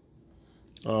 Shit.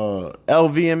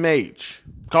 LVMH,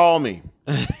 call me.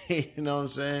 You know what I'm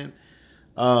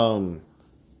saying?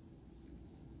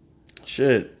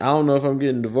 Shit. I don't know if I'm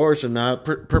getting divorced or not.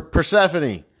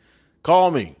 Persephone, call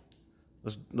me.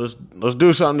 Let's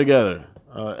do something together.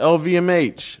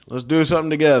 LVMH, let's do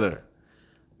something together.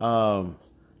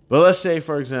 But let's say,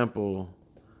 for example,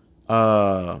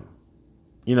 a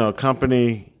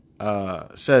company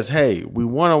says, hey, we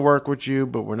want to work with you,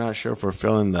 but we're not sure if we're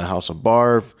filling the House of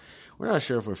B.A.R.F. We're not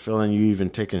sure if we're filling you even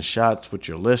taking shots with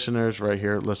your listeners right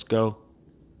here. Let's go.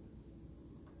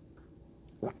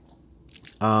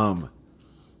 I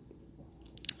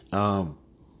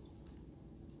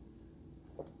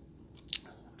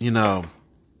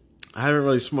haven't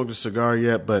really smoked a cigar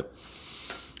yet, but,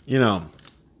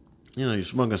 you're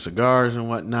smoking cigars and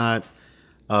whatnot.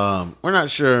 We're not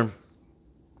sure.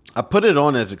 I put it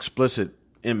on as explicit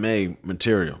MA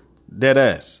material. Dead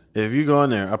ass. If you go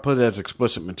in there, I put it as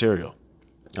explicit material.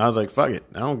 I was like, fuck it.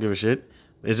 I don't give a shit.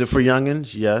 Is it for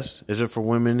youngins? Yes. Is it for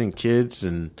women and kids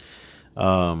and,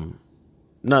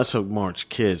 not so much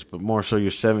kids, but more so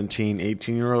your 17,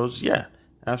 18-year-olds? Yeah,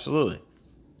 absolutely.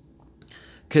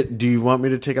 Do you want me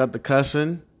to take out the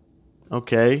cussing?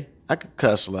 Okay, I could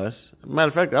cuss less. Matter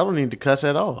of fact, I don't need to cuss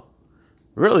at all.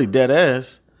 Really, dead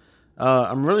ass.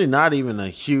 I'm really not even a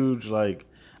huge, I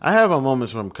have my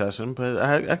moments when I'm cussing, but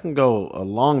I can go a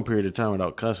long period of time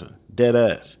without cussing. Dead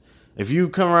ass. If you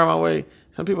come around my way,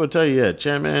 some people tell you, yeah,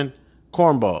 chairman,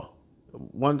 cornball.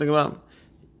 One thing about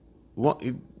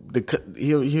him,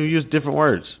 he'll use different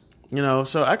words,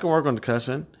 so I can work on the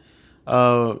cussing. Do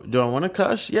I want to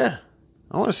cuss? Yeah.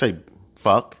 I want to say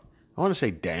fuck. I want to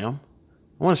say damn.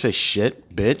 I want to say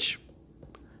shit, bitch.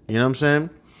 You know what I'm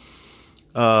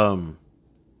saying?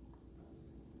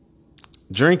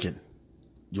 Drinking.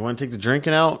 You want to take the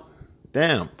drinking out?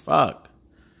 Damn, fuck.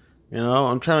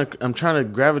 I'm trying to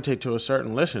gravitate to a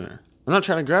certain listener. I'm not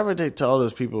trying to gravitate to all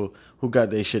those people who got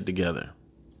their shit together.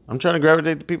 I'm trying to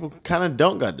gravitate to people who kind of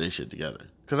don't got their shit together.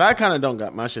 Because I kind of don't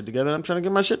got my shit together. I'm trying to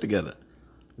get my shit together.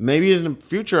 Maybe in the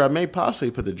future, I may possibly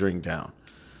put the drink down.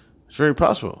 It's very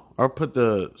possible. Or put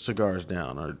the cigars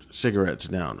down or cigarettes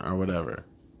down or whatever.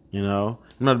 I'm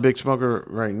not a big smoker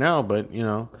right now, but,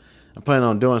 I plan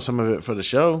on doing some of it for the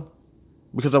show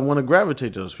because I want to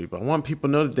gravitate to those people. I want people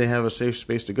to know that they have a safe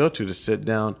space to go to sit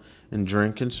down and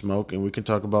drink and smoke, and we can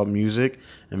talk about music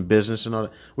and business and all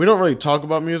that. We don't really talk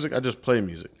about music. I just play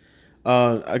music.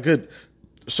 I could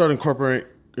start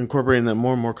incorporating that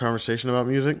more and more conversation about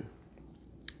music.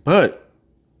 But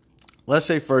let's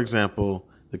say, for example,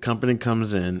 the company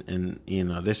comes in and,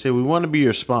 they say, we want to be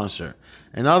your sponsor.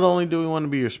 And not only do we want to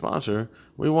be your sponsor,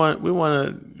 we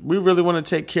really want to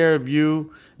take care of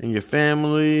you and your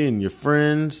family and your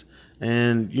friends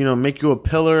and, make you a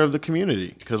pillar of the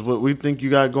community. Because what we think you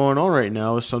got going on right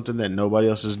now is something that nobody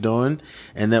else is doing.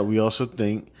 And that we also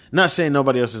think, not saying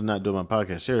nobody else is not doing my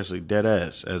podcast, seriously, dead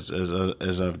ass, as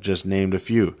I've just named a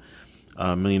few.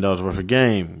 $1 Million Worth of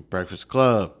Game, Breakfast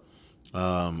Club,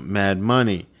 Mad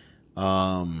Money.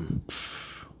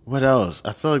 What else?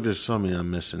 I feel like there's so many I'm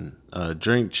missing.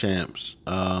 Drink Champs.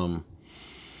 What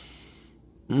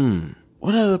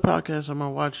other podcasts am I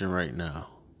watching right now?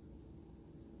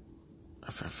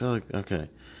 I feel like, okay.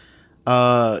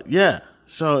 Yeah.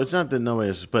 So it's not that nobody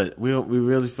else, but we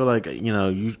really feel like,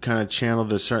 you kind of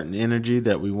channeled a certain energy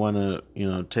that we want to,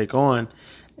 take on.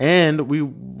 And we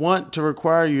want to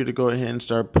require you to go ahead and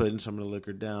start putting some of the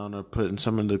liquor down or putting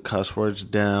some of the cuss words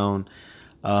down.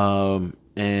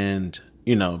 And,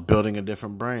 building a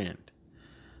different brand.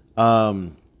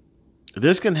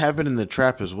 This can happen in the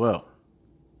trap as well.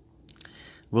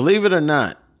 Believe it or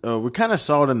not, we kind of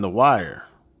saw it in The Wire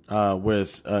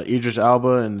with Idris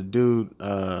Elba and the dude,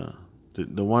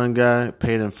 the one guy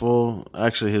paid in full.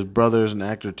 Actually, his brother is an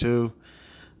actor too.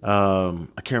 I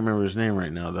can't remember his name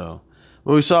right now though.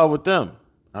 But we saw it with them.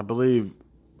 I believe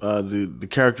the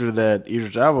character that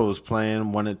Idris Elba was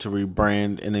playing wanted to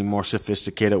rebrand in a more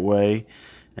sophisticated way.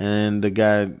 And the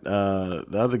guy, the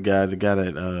other guy, the guy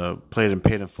that played and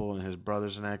paid in full, and his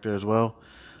brother's an actor as well.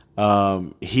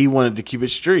 He wanted to keep it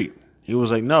street. He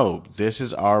was like, "No, this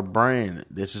is our brand.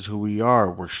 This is who we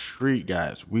are. We're street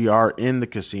guys. We are in the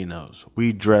casinos.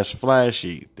 We dress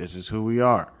flashy. This is who we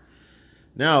are."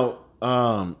 Now,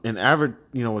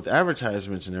 with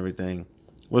advertisements and everything,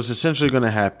 what's essentially going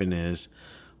to happen is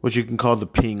what you can call the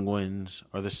penguins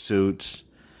or the suits.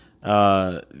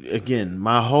 Again,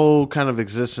 my whole kind of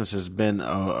existence has been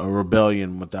a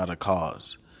rebellion without a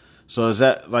cause. So is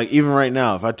that like even right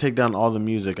now, if I take down all the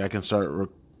music, I can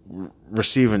start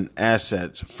receiving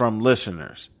assets from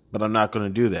listeners, but I'm not going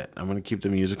to do that. I'm going to keep the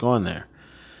music on there.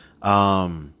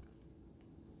 Am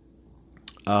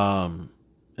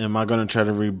I going to try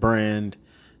to rebrand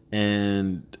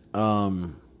and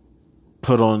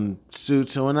put on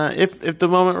suits and whatnot? If the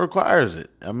moment requires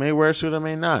it, I may wear a suit, I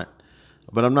may not.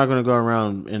 But I'm not going to go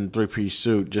around in a 3-piece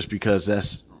suit just because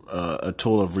that's a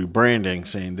tool of rebranding,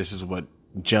 saying this is what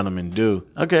gentlemen do.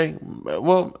 Okay,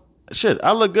 well, shit,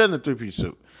 I look good in a 3-piece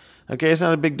suit. Okay, it's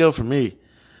not a big deal for me.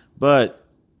 But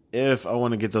if I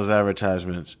want to get those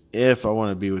advertisements, if I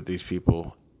want to be with these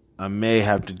people, I may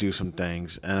have to do some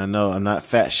things. And I know I'm not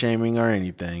fat shaming or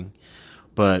anything,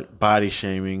 but body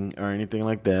shaming or anything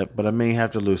like that. But I may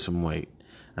have to lose some weight.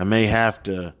 I may have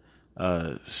to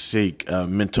seek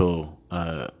mental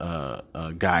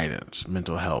guidance,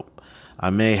 mental help. I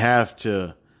may have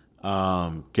to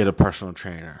get a personal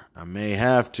trainer. I may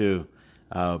have to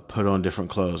put on different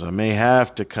clothes. I may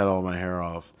have to cut all my hair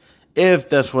off if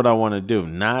that's what I want to do.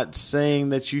 Not saying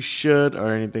that you should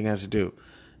or anything has to do.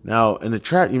 Now, in the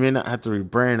trap, you may not have to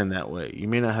rebrand in that way. You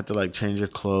may not have to like change your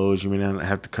clothes. You may not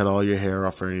have to cut all your hair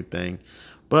off or anything.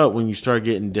 But when you start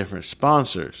getting different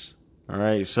sponsors, all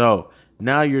right, so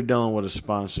now you're dealing with a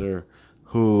sponsor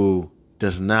who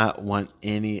does not want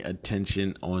any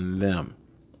attention on them.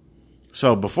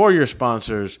 So before your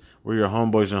sponsors were your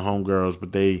homeboys and homegirls,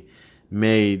 but they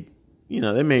made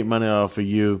money off of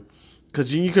you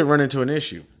because you could run into an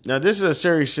issue. Now, this is a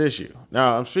serious issue.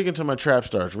 Now, I'm speaking to my trap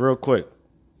stars real quick.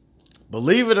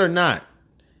 Believe it or not,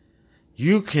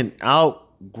 you can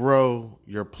outgrow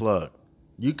your plug.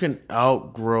 You can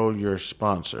outgrow your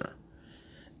sponsor.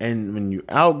 And when you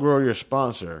outgrow your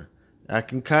sponsor, I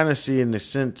can kind of see in a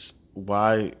sense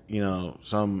why,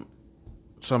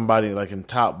 somebody like in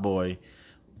Top Boy,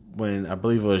 when I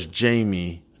believe it was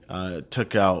Jamie,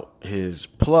 took out his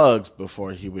plugs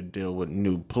before he would deal with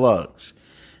new plugs.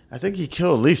 I think he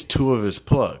killed at least 2 of his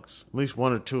plugs, at least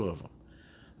 1 or 2 of them.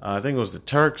 I think it was the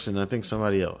Turks and I think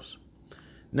somebody else.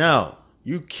 Now,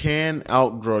 you can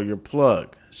outgrow your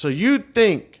plug. So you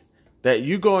think that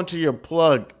you go into your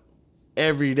plug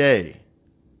every day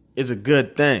is a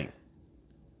good thing.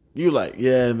 You like,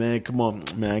 yeah, man, come on,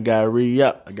 man, I gotta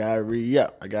re-up. You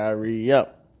know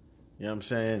what I'm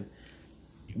saying?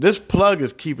 This plug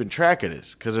is keeping track of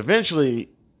this because eventually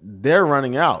they're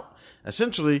running out.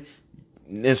 Essentially,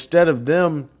 instead of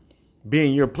them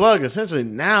being your plug, essentially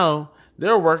now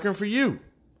they're working for you.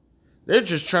 They're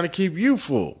just trying to keep you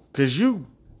full because you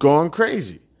going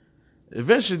crazy.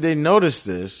 Eventually they notice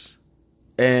this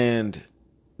and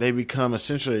they become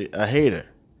essentially a hater.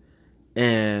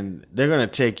 And they're going to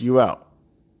take you out.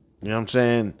 You know what I'm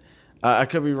saying? I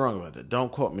could be wrong about that.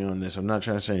 Don't quote me on this. I'm not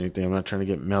trying to say anything. I'm not trying to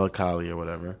get melancholy or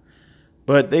whatever.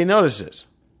 But they notice this.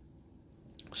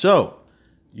 So,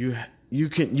 you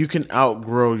can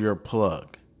outgrow your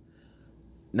plug.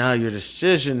 Now, your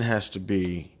decision has to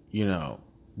be,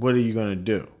 what are you going to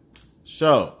do?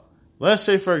 So, let's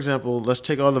say, for example, let's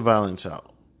take all the violence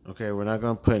out. Okay, we're not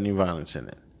going to put any violence in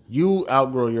it. You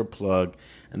outgrow your plug,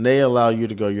 and they allow you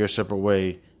to go your separate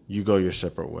way. You go your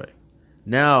separate way.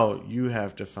 Now you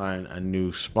have to find a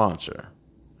new sponsor,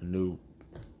 a new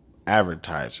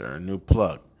advertiser, a new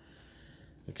plug.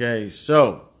 Okay,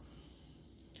 so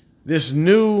this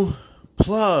new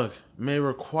plug may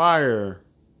require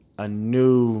a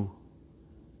new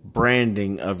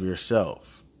branding of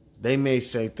yourself. They may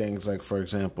say things like, for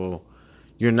example,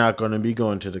 you're not going to be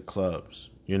going to the clubs.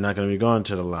 You're not going to be going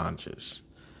to the lounges.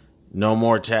 No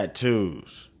more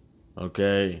tattoos.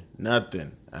 Okay?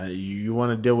 Nothing. You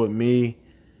want to deal with me?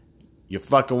 You're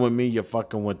fucking with me. You're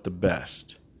fucking with the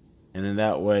best. And in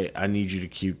that way, I need you to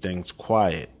keep things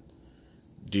quiet.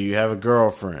 Do you have a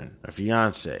girlfriend, a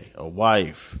fiance, a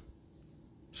wife?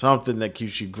 Something that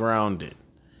keeps you grounded.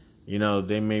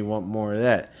 They may want more of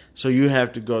that. So you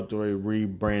have to go through a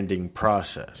rebranding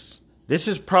process. This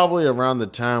is probably around the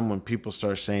time when people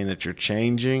start saying that you're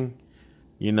changing,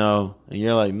 and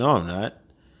you're like, no, I'm not.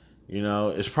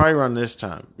 It's probably around this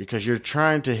time because you're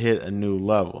trying to hit a new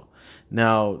level.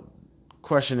 Now,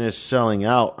 question is selling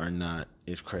out or not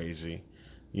is crazy.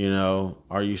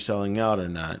 Are you selling out or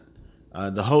not?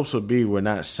 The hopes would be we're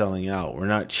not selling out. We're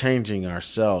not changing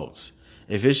ourselves.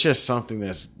 If it's just something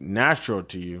that's natural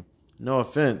to you, no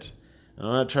offense, and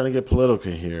I'm not trying to get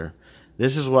political here.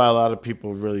 This is why a lot of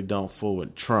people really don't fool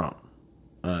with Trump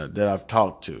that I've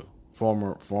talked to,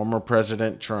 former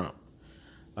President Trump.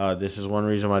 This is one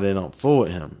reason why they don't fool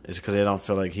with him. It's because they don't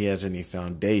feel like he has any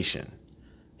foundation.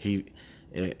 He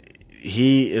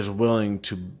is willing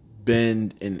to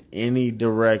bend in any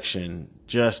direction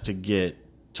just to get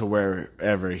to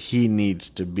wherever he needs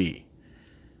to be.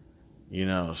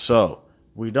 So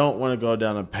we don't want to go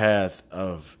down a path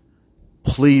of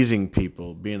pleasing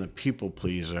people, being a people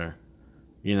pleaser,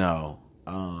 but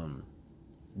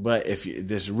if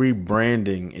this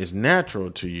rebranding is natural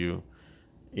to you,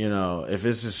 if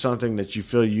this is something that you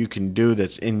feel you can do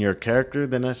that's in your character,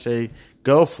 then I say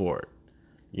go for it.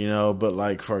 But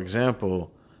like, for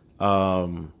example, I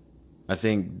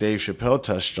think Dave Chappelle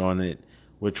touched on it,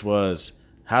 which was,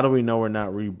 how do we know we're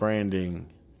not rebranding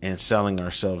and selling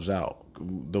ourselves out?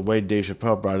 The way Dave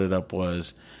Chappelle brought it up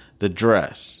was the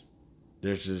dress.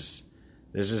 There's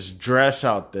this dress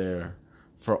out there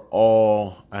for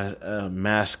all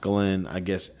masculine, I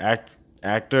guess,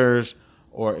 actors,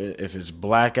 or if it's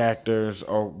black actors,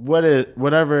 or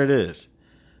whatever it is.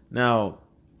 Now,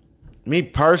 me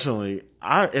personally,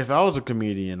 if I was a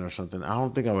comedian or something, I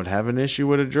don't think I would have an issue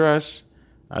with a dress.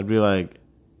 I'd be like,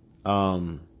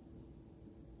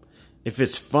 if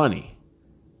it's funny,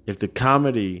 if the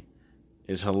comedy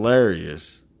is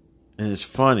hilarious and it's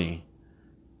funny,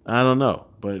 I don't know.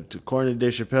 But according to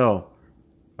Dave Chappelle,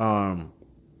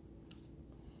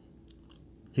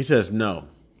 he says no.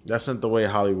 That's not the way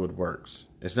Hollywood works.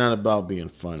 It's not about being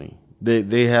funny.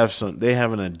 They have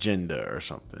an agenda or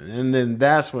something, and then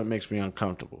that's what makes me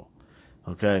uncomfortable.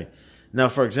 Okay, now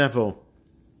for example,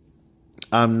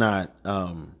 I'm not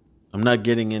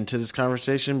getting into this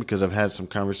conversation because I've had some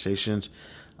conversations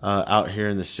out here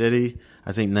in the city.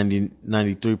 I think 93.9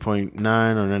 or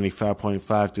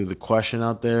 95.5 through the question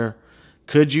out there.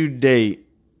 Could you date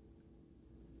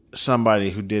somebody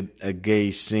who did a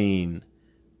gay scene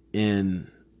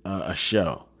in a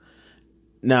show?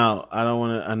 Now,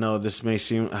 I know this may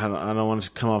seem, I don't want to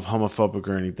come off homophobic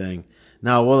or anything.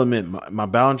 Now, I will admit, my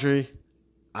boundary,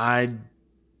 I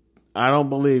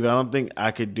don't think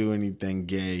I could do anything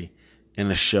gay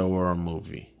in a show or a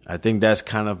movie. I think that's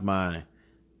kind of my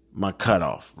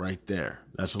cutoff right there.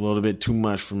 That's a little bit too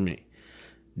much for me.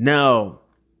 Now,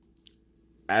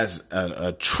 as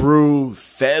a true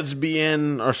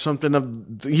thespian or something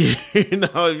of,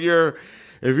 if you're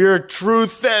a true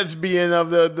thespian of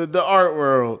the art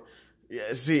world,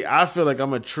 see, I feel like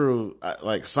I'm a true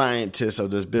like scientist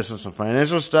of this business and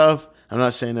financial stuff. I'm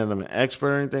not saying that I'm an expert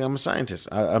or anything. I'm a scientist.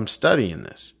 I'm studying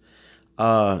this.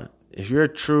 If you're a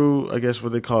true, I guess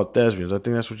what they call thespians, I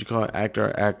think that's what you call an actor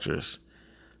or actress.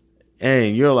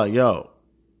 And you're like, yo,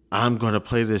 I'm going to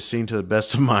play this scene to the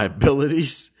best of my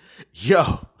abilities.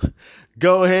 Yo,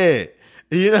 go ahead.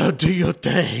 Do your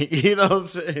thing. You know what I'm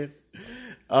saying?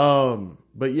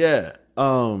 But yeah,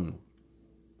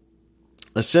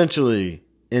 essentially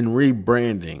in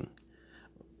rebranding,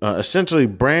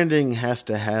 branding has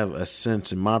to have a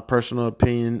sense, in my personal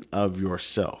opinion, of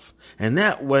yourself. And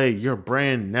that way your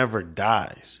brand never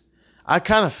dies. I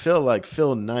kind of feel like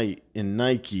Phil Knight in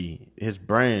Nike, his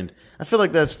brand, I feel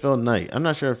like that's Phil Knight. I'm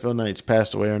not sure if Phil Knight's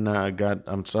passed away or not.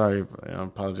 I'm sorry. I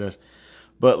apologize.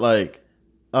 But like,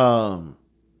 the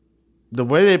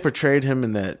way they portrayed him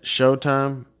in that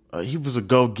Showtime, he was a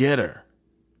go-getter.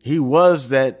 He was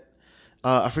that,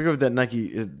 I forget what that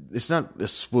Nike, it's not a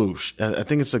swoosh. I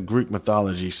think it's a Greek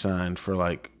mythology sign for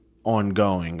like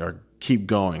ongoing or keep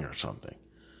going or something.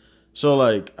 So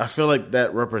like, I feel like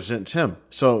that represents him.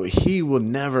 So he will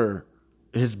never,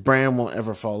 his brand won't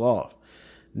ever fall off.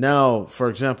 Now, for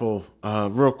example,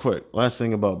 real quick, last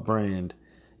thing about brand.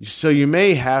 So you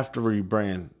may have to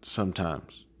rebrand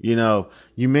sometimes. You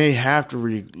may have to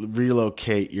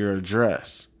relocate your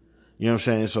address. You know what I'm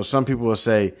saying? So some people will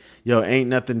say, yo, ain't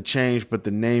nothing changed but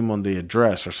the name on the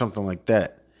address or something like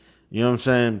that. You know what I'm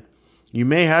saying? You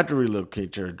may have to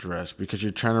relocate your address because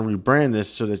you're trying to rebrand this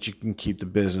so that you can keep the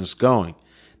business going.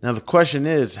 Now, the question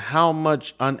is, how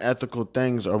much unethical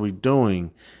things are we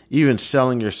doing, even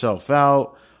selling yourself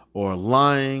out or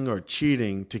lying or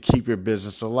cheating to keep your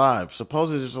business alive.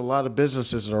 Supposedly there's a lot of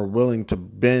businesses that are willing to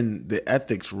bend the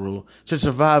ethics rule to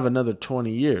survive another 20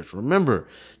 years. Remember,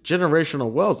 generational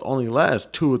wealth only lasts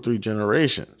 2 or 3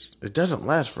 generations. It doesn't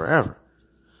last forever.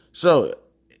 So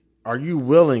are you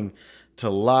willing to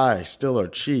lie, steal, or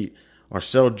cheat, or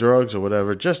sell drugs or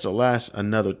whatever just to last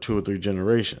another 2 or 3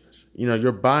 generations?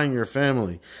 You're buying your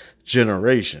family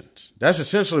generations. That's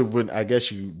essentially when I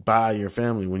guess you buy your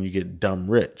family when you get dumb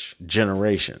rich.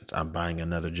 Generations. I'm buying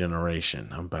another generation.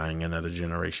 I'm buying another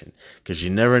generation. Because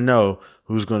you never know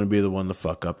who's going to be the one to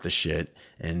fuck up the shit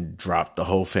and drop the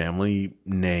whole family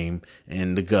name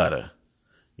in the gutter.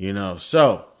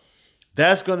 So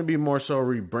that's going to be more so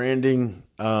rebranding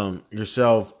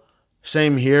yourself.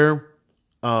 Same here.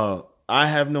 I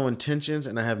have no intentions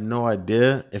and I have no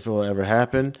idea if it will ever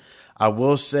happen. I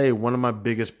will say one of my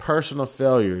biggest personal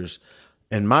failures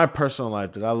in my personal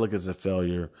life that I look as a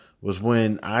failure was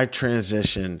when I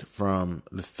transitioned from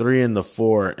the 3 and the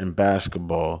 4 in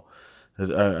basketball.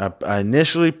 I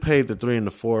initially played the 3 and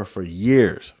the 4 for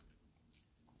years.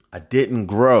 I didn't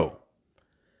grow.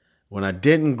 When I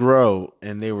didn't grow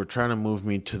and they were trying to move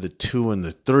me to the 2 and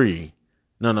the 3,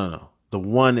 no, the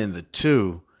 1 and the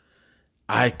 2,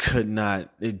 I could not,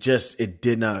 it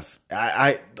did not,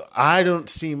 I don't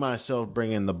see myself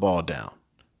bringing the ball down.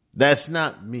 That's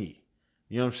not me.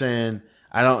 You know what I'm saying?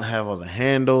 I don't have all the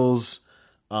handles.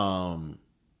 I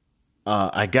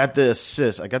got the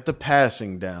assist. I got the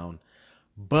passing down.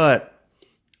 But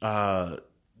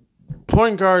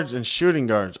point guards and shooting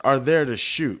guards are there to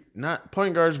shoot. Not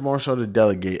point guards more so to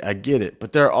delegate. I get it.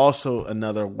 But they're also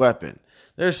another weapon.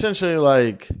 They're essentially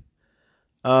like,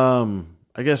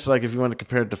 I guess like if you want to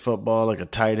compare it to football, like a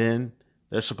tight end,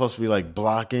 they're supposed to be like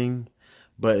blocking.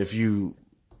 But if you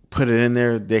put it in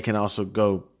there, they can also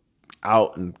go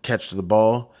out and catch the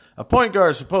ball. A point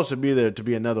guard is supposed to be there to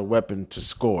be another weapon to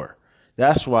score.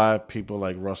 That's why people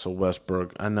like Russell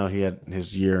Westbrook, I know he had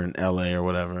his year in LA or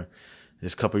whatever,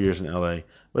 his couple years in LA,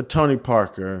 but Tony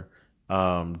Parker,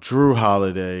 Drew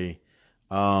Holiday,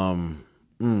 Devin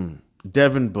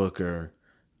Booker,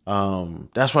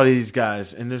 that's why these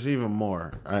guys, and there's even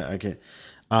more. I can't.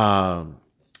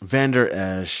 Vander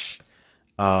Esch.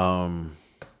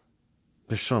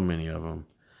 There's so many of them.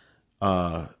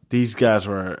 These guys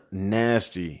were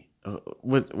nasty.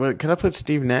 Can I put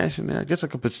Steve Nash in there? I guess I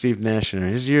could put Steve Nash in there.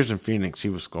 His years in Phoenix, he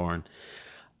was scoring.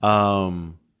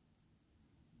 That's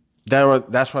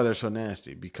why they're so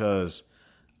nasty because,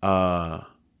 yeah,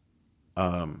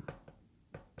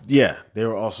 they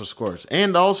were also scorers.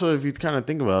 And also, if you kind of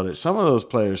think about it, some of those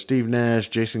players, Steve Nash,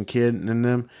 Jason Kidd, and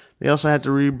them, they also had to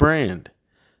rebrand.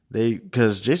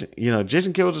 Because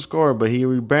Jason Kidd was a scorer, but he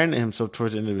rebranded himself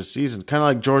towards the end of the season, kind of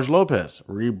like George Lopez,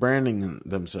 rebranding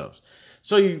themselves.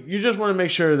 So you just want to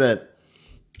make sure that,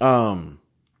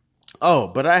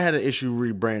 but I had an issue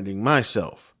rebranding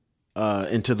myself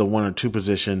into the 1 or 2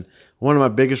 position. One of my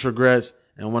biggest regrets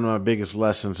and one of my biggest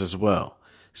lessons as well.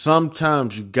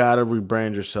 Sometimes you got to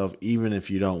rebrand yourself even if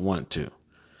you don't want to.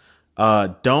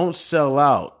 Don't sell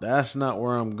out. That's not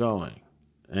where I'm going.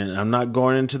 And I'm not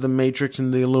going into the Matrix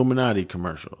and the Illuminati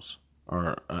commercials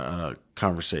or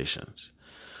conversations.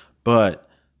 But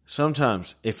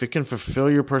sometimes, if it can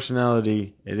fulfill your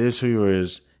personality, it is who you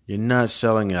is. You're not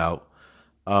selling out.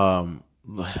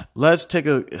 Let's think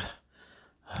of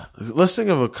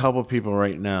a couple people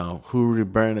right now who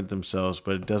rebranded themselves,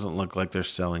 but it doesn't look like they're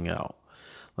selling out.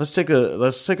 Let's take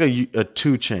a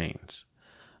 2 Chains,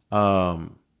 a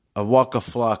Waka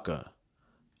Flocka.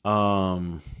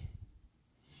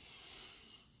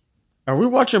 Are we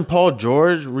watching Paul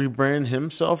George rebrand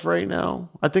himself right now?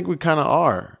 I think we kind of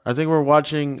are. I think we're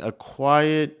watching a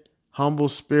quiet, humble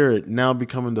spirit now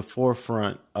becoming the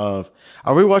forefront of.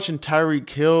 Are we watching Tyreek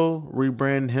Hill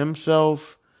rebrand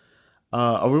himself?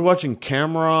 Are we watching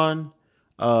Cameron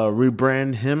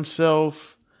rebrand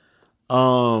himself?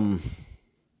 Are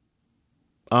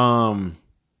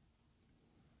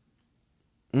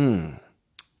we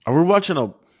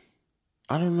watching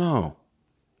I don't know.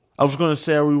 I was going to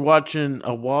say, are we watching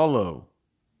a Wallow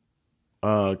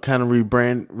kind of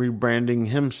rebranding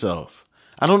himself?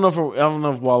 I don't know if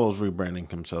Wallow's rebranding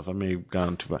himself. I may have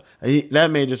gone too far. That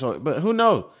may just, but who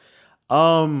knows?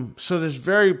 So there's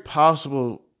very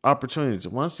possible opportunities.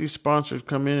 Once these sponsors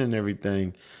come in and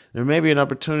everything, there may be an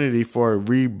opportunity for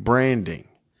rebranding.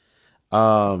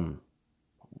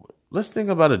 Let's think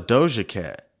about a Doja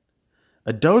Cat.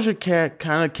 A Doja Cat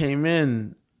kind of came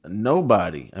in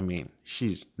nobody. I mean,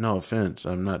 she's, no offense,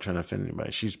 I'm not trying to offend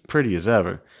anybody. She's pretty as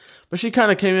ever. But she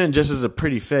kind of came in just as a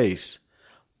pretty face,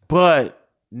 but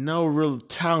no real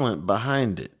talent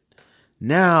behind it.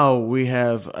 Now we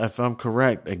have, if I'm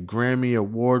correct, a Grammy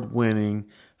award-winning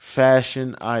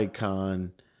fashion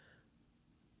icon,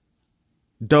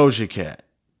 Doja Cat.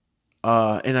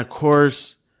 And of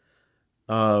course,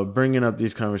 bringing up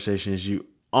these conversations, you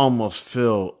almost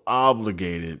feel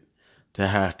obligated to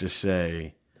have to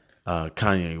say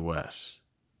Kanye West.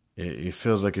 It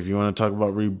feels like if you want to talk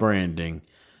about rebranding,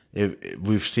 if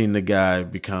we've seen the guy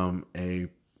become a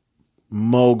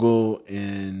mogul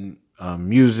in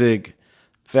music,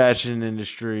 fashion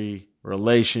industry,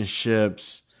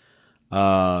 relationships,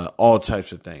 all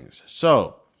types of things.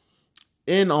 So,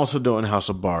 in also doing House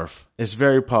of B.A.R.F, it's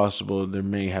very possible there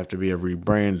may have to be a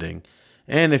rebranding.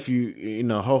 And if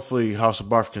hopefully House of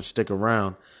B.A.R.F can stick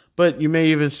around, but you may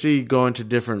even see going to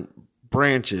different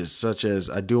branches, such as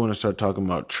I do want to start talking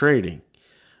about trading.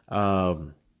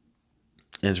 And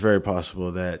it's very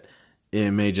possible that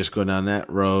it may just go down that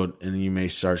road, and you may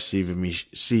start seeing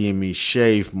me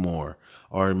shave more,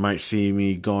 or you might see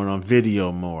me going on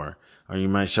video more, or you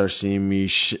might start seeing me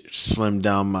slim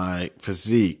down my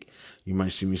physique. You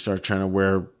might see me start trying to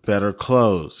wear better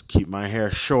clothes, keep my hair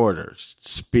shorter,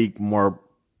 speak more,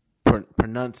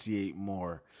 pronunciate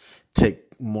more,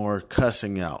 take more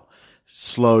cussing out,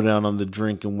 slow down on the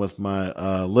drinking with my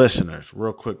listeners.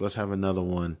 Real quick, let's have another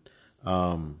one.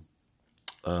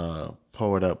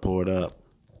 Pull it up.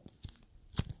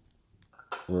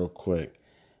 Real quick.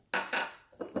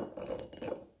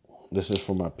 This is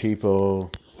for my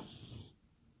people.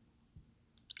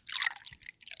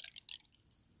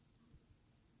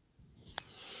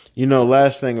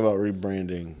 Last thing about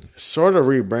rebranding, sort of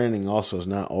rebranding also is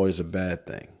not always a bad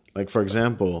thing. Like, for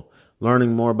example,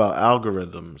 learning more about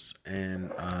algorithms and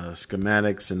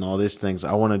schematics and all these things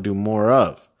I want to do more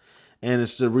of. And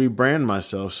it's to rebrand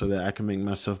myself so that I can make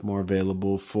myself more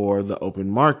available for the open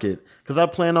market, because I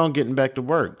plan on getting back to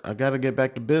work. I got to get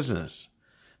back to business.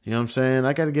 You know what I'm saying?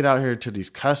 I got to get out here to these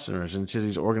customers and to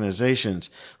these organizations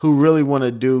who really want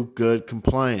to do good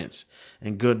compliance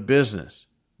and good business.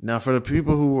 Now, for the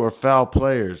people who are foul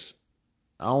players,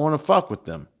 I don't want to fuck with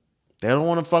them. They don't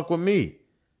want to fuck with me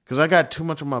because I got too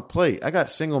much on my plate. I got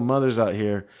single mothers out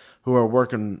here who are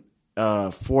working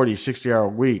 40, 60-hour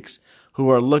weeks,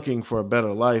 who are looking for a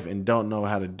better life and don't know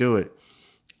how to do it,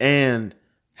 and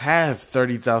have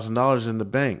 $30,000 in the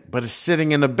bank, but it's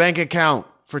sitting in a bank account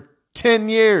for 10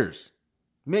 years,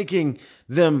 making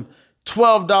them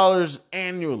 $12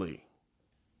 annually.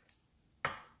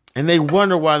 And they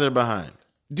wonder why they're behind.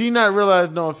 Do you not realize,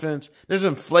 no offense, there's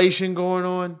inflation going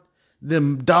on? The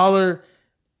dollar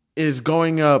is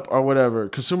going up or whatever.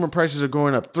 Consumer prices are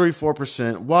going up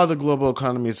 3-4% while the global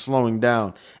economy is slowing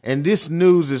down. And this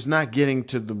news is not getting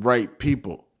to the right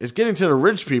people. It's getting to the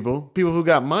rich people, people who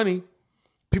got money,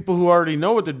 people who already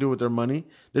know what to do with their money.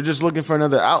 They're just looking for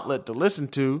another outlet to listen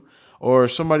to or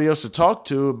somebody else to talk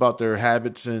to about their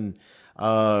habits and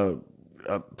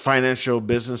financial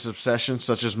business obsessions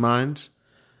such as mine.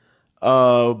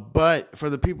 But for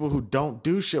the people who don't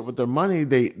do shit with their money,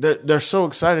 they're so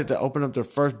excited to open up their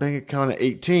first bank account at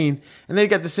 18, and they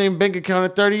got the same bank account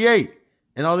at 38.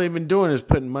 And all they've been doing is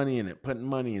putting money in it.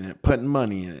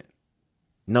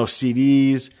 No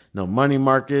CDs, no money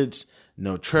markets,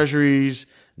 no treasuries,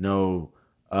 no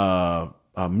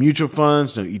mutual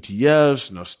funds, no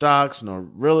ETFs, no stocks, no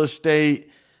real estate,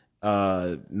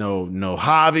 no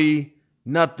hobby,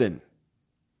 nothing.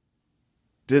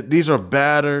 These are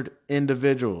battered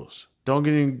individuals. Don't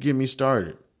even get me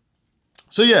started.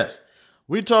 So yes,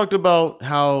 we talked about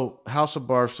how House of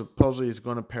B.A.R.F supposedly is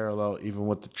going to parallel even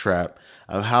with the trap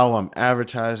of how I'm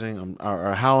advertising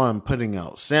or how I'm putting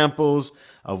out samples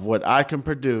of what I can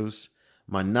produce,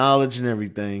 my knowledge and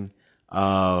everything,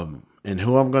 and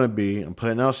who I'm going to be. I'm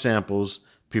putting out samples.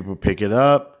 People pick it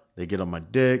up. They get on my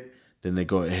dick. Then they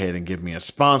go ahead and give me a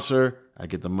sponsor. I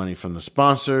get the money from the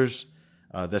sponsors.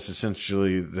 That's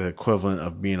essentially the equivalent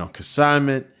of being on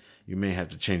consignment. You may have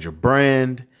to change your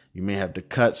brand. You may have to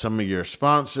cut some of your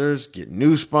sponsors, get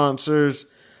new sponsors,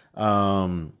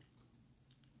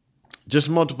 just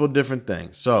multiple different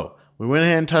things. So we went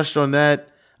ahead and touched on that.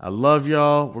 I love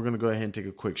y'all. We're going to go ahead and take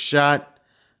a quick shot.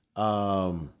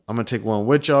 I'm going to take one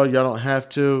with y'all. Y'all don't have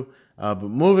to. But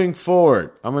moving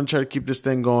forward, I'm going to try to keep this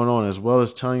thing going on, as well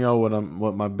as telling y'all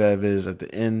what my BEV is at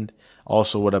the end.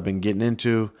 Also what I've been getting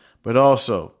into. But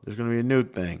also, there's going to be a new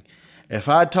thing. If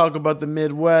I talk about the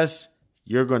Midwest,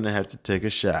 you're going to have to take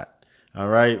a shot. All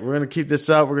right? We're going to keep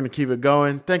this up. We're going to keep it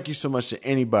going. Thank you so much to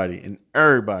anybody and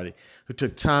everybody who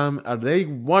took time out of their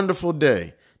wonderful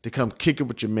day to come kick it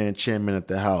with your man Chairman at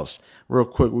the house. Real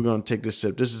quick, we're going to take this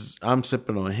sip. I'm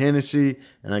sipping on Hennessy,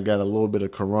 and I got a little bit of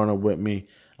Corona with me,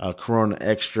 Corona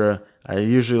Extra. I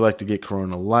usually like to get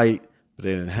Corona Light, but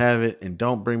they didn't have it. And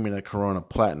don't bring me that Corona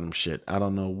Platinum shit. I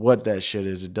don't know what that shit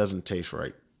is. It doesn't taste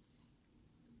right.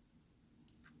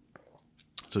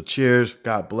 So cheers.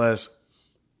 God bless.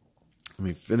 Let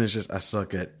me finish this. I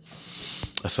suck at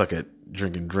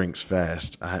drinking drinks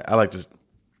fast. I like to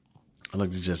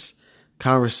just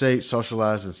conversate,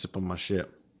 socialize, and sip on my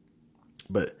shit.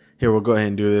 But here, we'll go ahead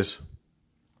and do this.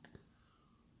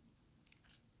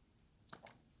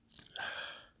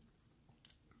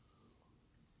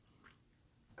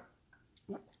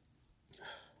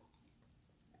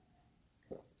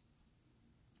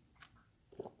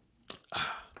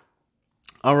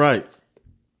 All right.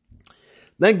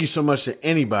 Thank you so much to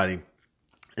anybody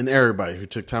and everybody who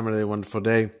took time out of their wonderful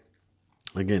day.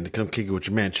 Again, to come kick it with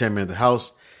your man, Chan Man of the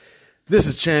House. This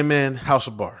is Chan Man, House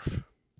of B.A.R.F.